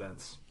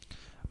coincidence.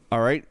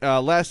 All right.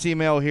 Last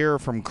email here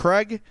from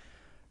Craig.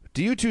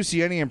 Do you two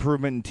see any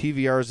improvement in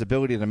TVR's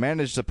ability to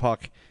manage the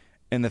puck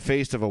in the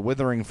face of a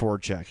withering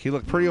forecheck? He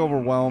looked pretty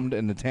overwhelmed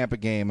in the Tampa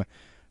game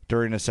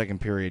during the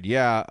second period.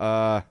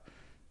 Yeah,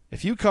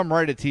 if you come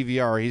right at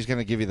TVR, he's going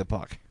to give you the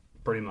puck.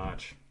 Pretty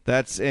much.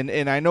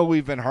 And I know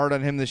we've been hard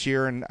on him this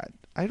year, and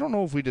I don't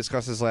know if we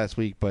discussed this last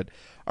week, but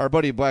our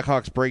buddy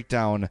Blackhawks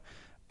Breakdown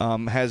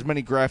has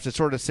many graphs that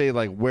sort of say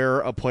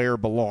where a player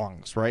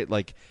belongs, right?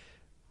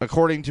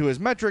 According to his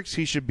metrics,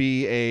 he should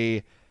be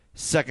a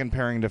second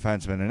pairing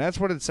defenseman, and that's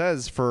what it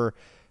says for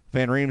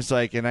Van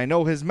Riemsdyk. And I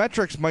know his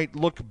metrics might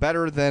look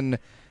better than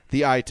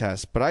the eye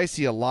test, but I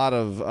see a lot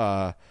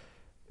of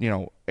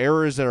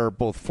errors that are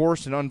both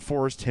forced and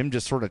unforced. Him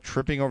just sort of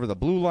tripping over the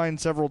blue line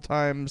several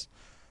times.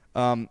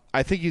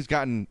 I think he's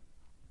gotten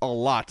a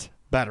lot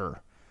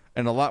better.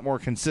 and a lot more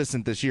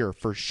consistent this year,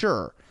 for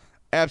sure.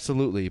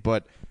 Absolutely.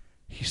 But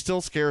he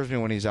still scares me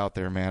when he's out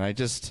there, man.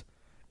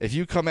 If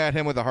you come at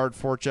him with a hard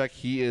forecheck,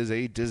 he is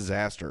a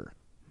disaster.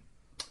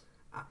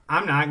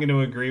 I'm not going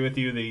to agree with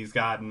you that he's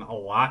gotten a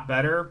lot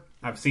better.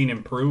 I've seen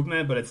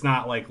improvement, but it's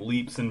not like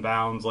leaps and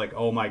bounds like,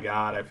 oh my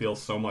God, I feel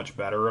so much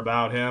better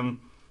about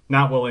him.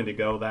 Not willing to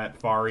go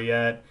that far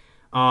yet.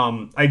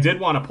 I did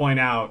want to point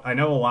out, I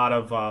know a lot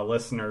of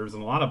listeners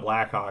and a lot of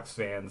Blackhawks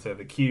fans have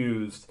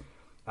accused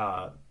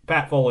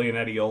Pat Foley and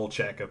Eddie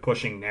Olczyk of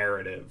pushing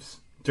narratives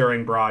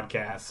during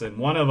broadcasts. And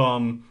one of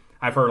them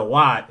I've heard a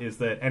lot is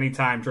that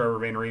anytime Trevor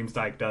Van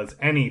Riemsdyk does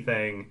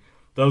anything,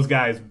 those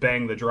guys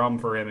bang the drum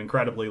for him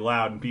incredibly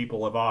loud, and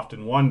people have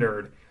often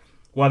wondered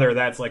whether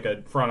that's like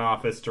a front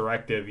office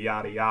directive,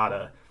 yada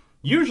yada.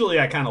 Usually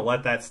I kind of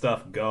let that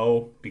stuff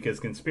go because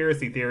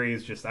conspiracy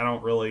theories just I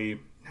don't really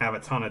have a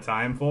ton of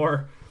time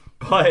for.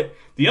 But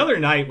the other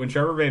night when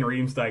Trevor Van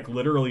Riemsdyk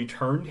literally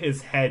turned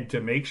his head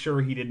to make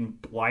sure he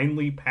didn't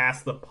blindly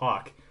pass the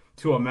puck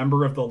to a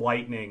member of the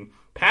Lightning,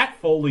 Pat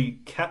Foley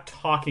kept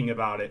talking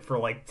about it for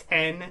like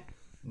 10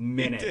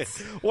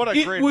 minutes. What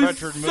a great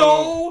veteran move. It was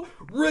so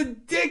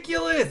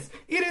ridiculous.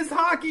 It is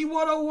Hockey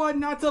 101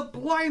 not to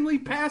blindly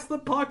pass the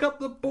puck up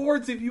the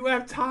boards if you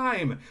have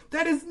time.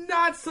 That is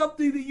not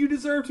something that you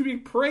deserve to be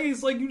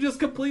praised like you just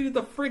completed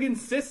the friggin'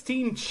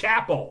 Sistine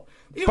Chapel.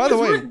 It By the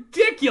way,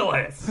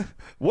 ridiculous.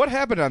 What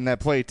happened on that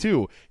play,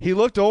 too? He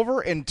looked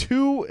over and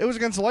it was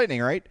against the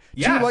Lightning, right?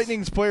 Yes. Two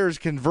Lightning's players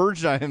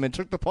converged on him and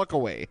took the puck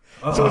away.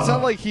 So it's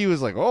not like he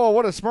was like, oh,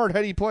 what a smart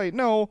heady play.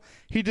 No,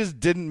 he just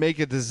didn't make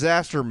a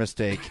disaster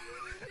mistake.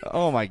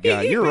 Oh, my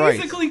God, you're right.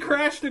 He basically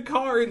crashed a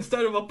car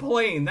instead of a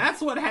plane. That's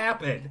what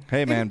happened.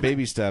 Hey, man,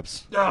 baby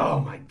steps.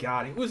 Oh, my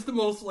God. It was the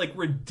most,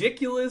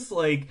 ridiculous,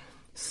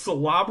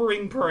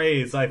 slobbering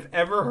praise I've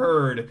ever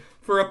heard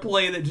for a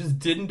play that just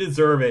didn't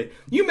deserve it.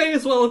 You may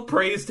as well have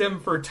praised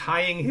him for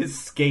tying his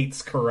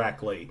skates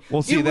correctly.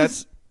 Well, see,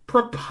 that's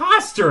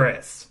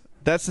preposterous.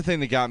 That's the thing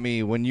that got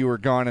me when you were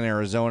gone in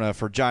Arizona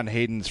for John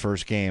Hayden's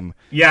first game.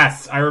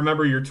 Yes, I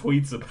remember your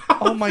tweets about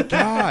Oh, my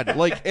God.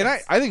 And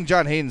I think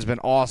John Hayden's been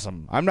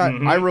awesome.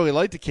 I really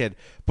like the kid.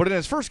 But in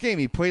his first game,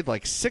 he played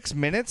 6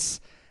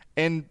 minutes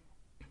and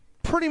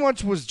pretty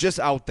much was just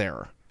out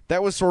there.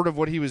 That was sort of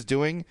what he was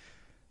doing.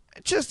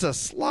 Just a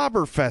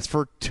slobber fest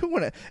for 2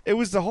 minutes. It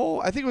was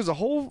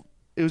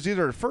it was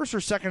either the first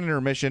or second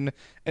intermission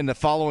in the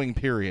following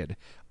period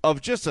of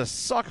just a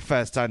suck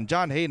fest on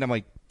John Hayden. I'm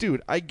like,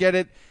 dude, I get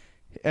it.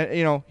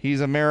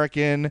 He's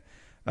American,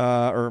 or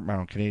I don't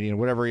know, Canadian,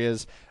 whatever he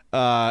is.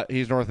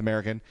 He's North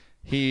American.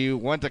 He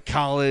went to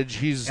college.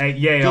 He's a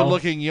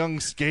good-looking young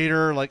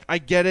skater. I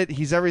get it.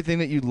 He's everything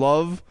that you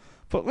love.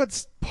 But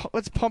let's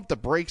pump the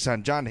brakes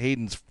on John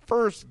Hayden's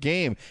first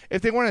game.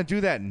 If they want to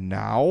do that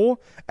now,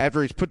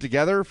 after he's put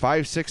together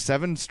 5, 6,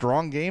 7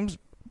 strong games,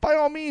 by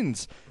all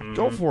means,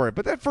 go for it.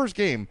 But that first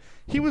game,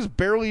 he was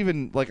barely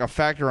even a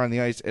factor on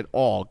the ice at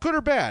all, good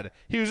or bad.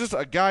 He was just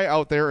a guy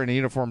out there in a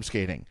uniform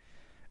skating,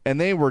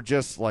 and they were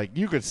just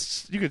you could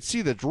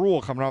see the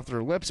drool coming off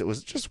their lips. It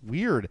was just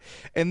weird.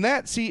 And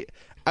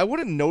I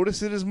wouldn't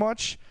notice it as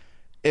much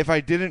if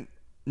I didn't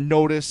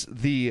notice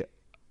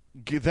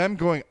them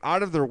going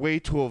out of their way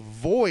to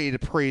avoid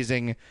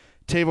praising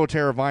Teuvo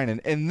Teravainen.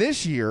 And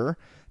this year,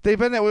 they've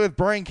been that way with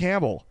Brian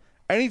Campbell.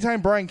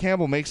 Anytime Brian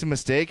Campbell makes a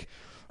mistake,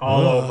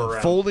 all over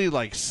him.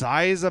 Foley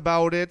sighs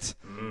about it.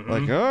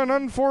 An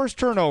unforced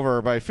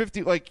turnover by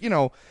 50.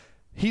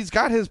 He's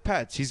got his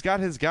pets. He's got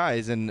his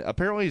guys. And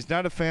apparently he's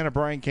not a fan of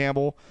Brian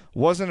Campbell,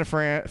 wasn't a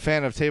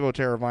fan of Teuvo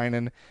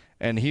Teravainen,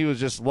 and he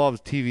loves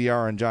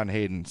TVR and John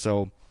Hayden.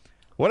 So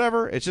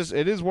whatever. It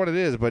is what it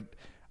is. But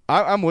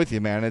I'm with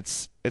you, man.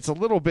 It's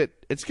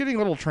getting a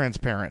little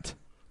transparent.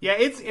 Yeah,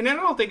 and I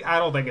don't think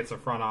it's a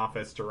front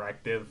office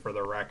directive, for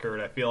the record.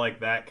 I feel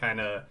like that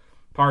kind of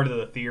part of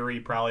the theory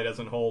probably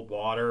doesn't hold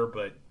water,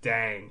 but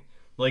dang.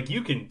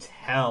 You can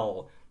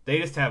tell they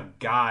just have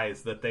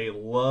guys that they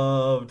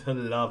love to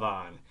love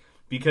on.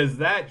 Because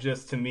that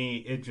just, to me,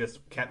 it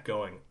just kept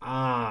going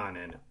on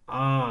and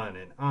on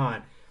and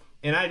on.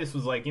 And I just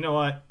was like, you know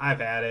what?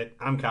 I've had it.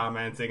 I'm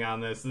commenting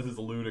on this. This is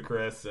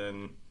ludicrous.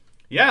 And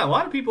yeah, a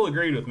lot of people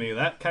agreed with me.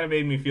 That kind of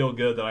made me feel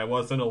good that I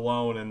wasn't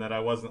alone and that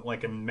I wasn't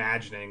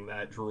imagining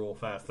that drool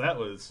fest. That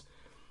was,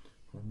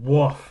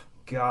 woof,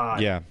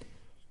 God. Yeah,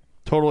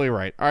 totally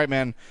right. All right,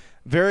 man.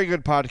 Very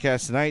good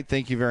podcast tonight.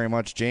 Thank you very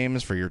much,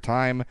 James, for your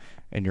time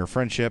and your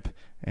friendship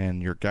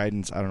and your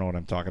guidance. I don't know what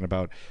I'm talking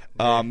about.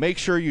 Make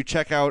sure you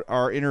check out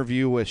our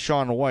interview with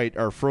Sean White,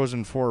 our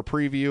Frozen 4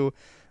 preview.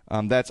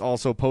 That's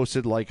also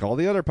posted like all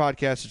the other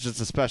podcasts. It's just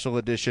a special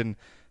edition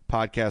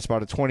podcast,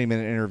 about a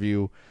 20-minute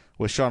interview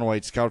with Sean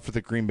White, scout for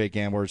the Green Bay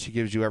Gamblers. He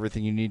gives you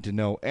everything you need to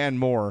know and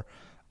more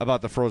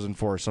about the Frozen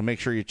Four. So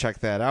make sure you check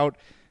that out,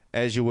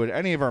 as you would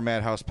any of our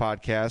Madhouse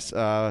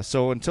podcasts.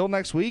 So until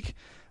next week,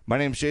 my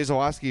name is Jay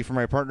Zawoski. For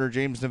my partner,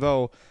 James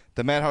Naveau,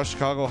 the Madhouse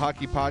Chicago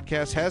Hockey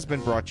Podcast has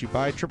been brought to you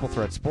by Triple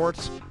Threat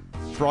Sports.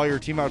 For all your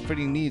team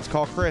outfitting needs,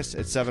 call Chris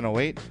at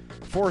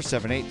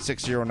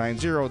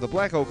 708-478-6090. The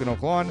Black Oak in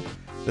Oak Lawn,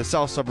 the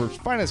South Suburbs'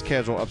 finest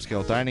casual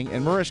upscale dining,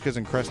 and Marishka's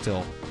in Crest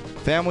Hill,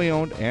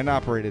 family-owned and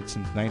operated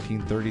since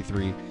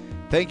 1933.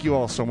 Thank you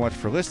all so much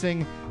for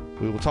listening.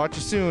 We will talk to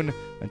you soon.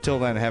 Until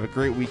then, have a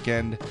great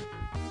weekend,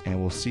 and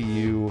we'll see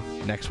you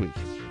next week.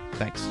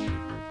 Thanks.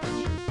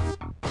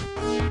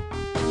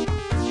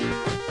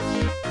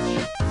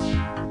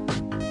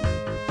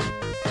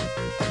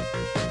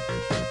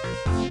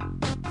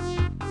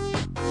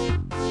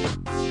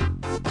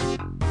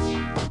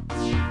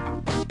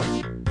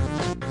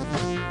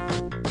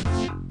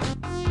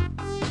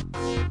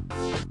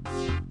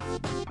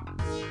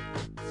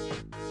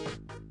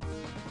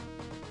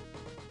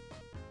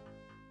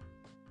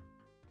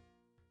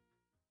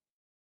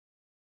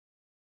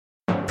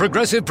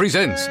 Progressive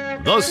presents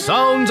The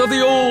Sounds of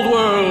the Old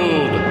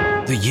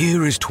World. The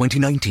year is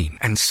 2019,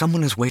 and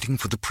someone is waiting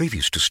for the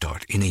previews to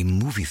start in a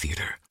movie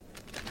theater.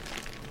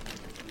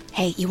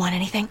 Hey, you want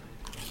anything?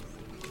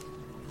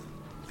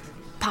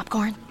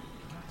 Popcorn?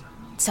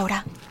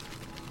 Soda?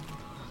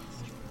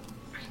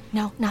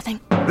 No, nothing?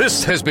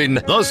 This has been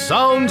The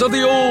Sounds of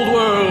the Old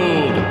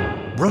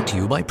World. Brought to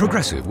you by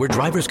Progressive, where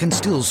drivers can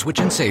still switch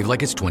and save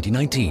like it's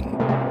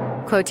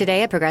 2019. Quote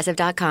today at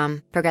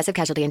Progressive.com. Progressive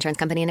Casualty Insurance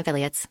Company and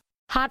Affiliates.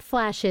 Hot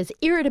flashes,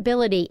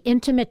 irritability,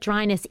 intimate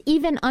dryness,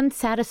 even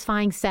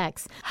unsatisfying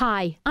sex.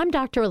 Hi, I'm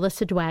Dr.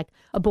 Alyssa Dweck,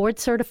 a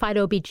board-certified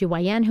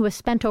OBGYN who has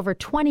spent over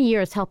 20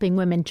 years helping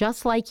women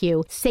just like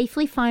you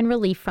safely find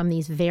relief from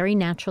these very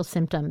natural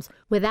symptoms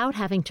without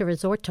having to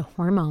resort to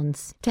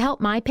hormones. To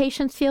help my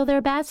patients feel their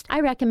best,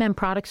 I recommend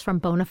products from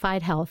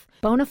Bonafide Health.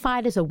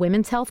 Bonafide is a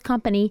women's health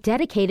company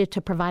dedicated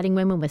to providing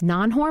women with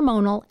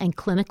non-hormonal and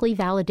clinically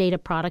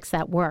validated products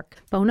that work.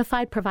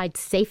 Bonafide provides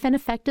safe and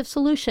effective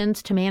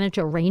solutions to manage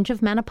a range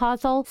of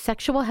menopausal,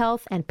 sexual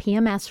health, and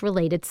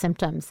PMS-related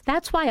symptoms.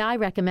 That's why I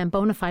recommend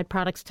Bonafide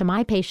products to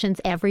my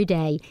patients every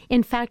day.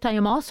 In fact, I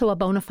am also a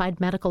Bonafide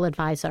medical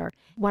advisor.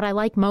 What I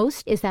like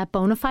most is that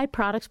Bonafide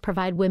products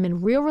provide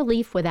women real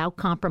relief without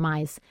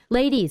compromise.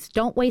 Ladies,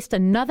 don't waste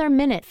another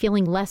minute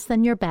feeling less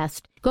than your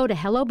best. Go to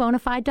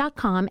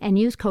hellobonafide.com and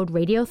use code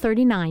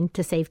radio39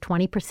 to save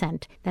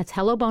 20%. That's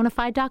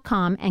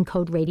hellobonafide.com and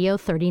code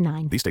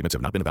radio39. These statements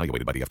have not been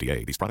evaluated by the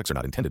FDA. These products are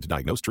not intended to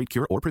diagnose, treat,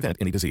 cure, or prevent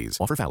any disease.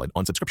 Offer valid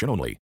on subscription only.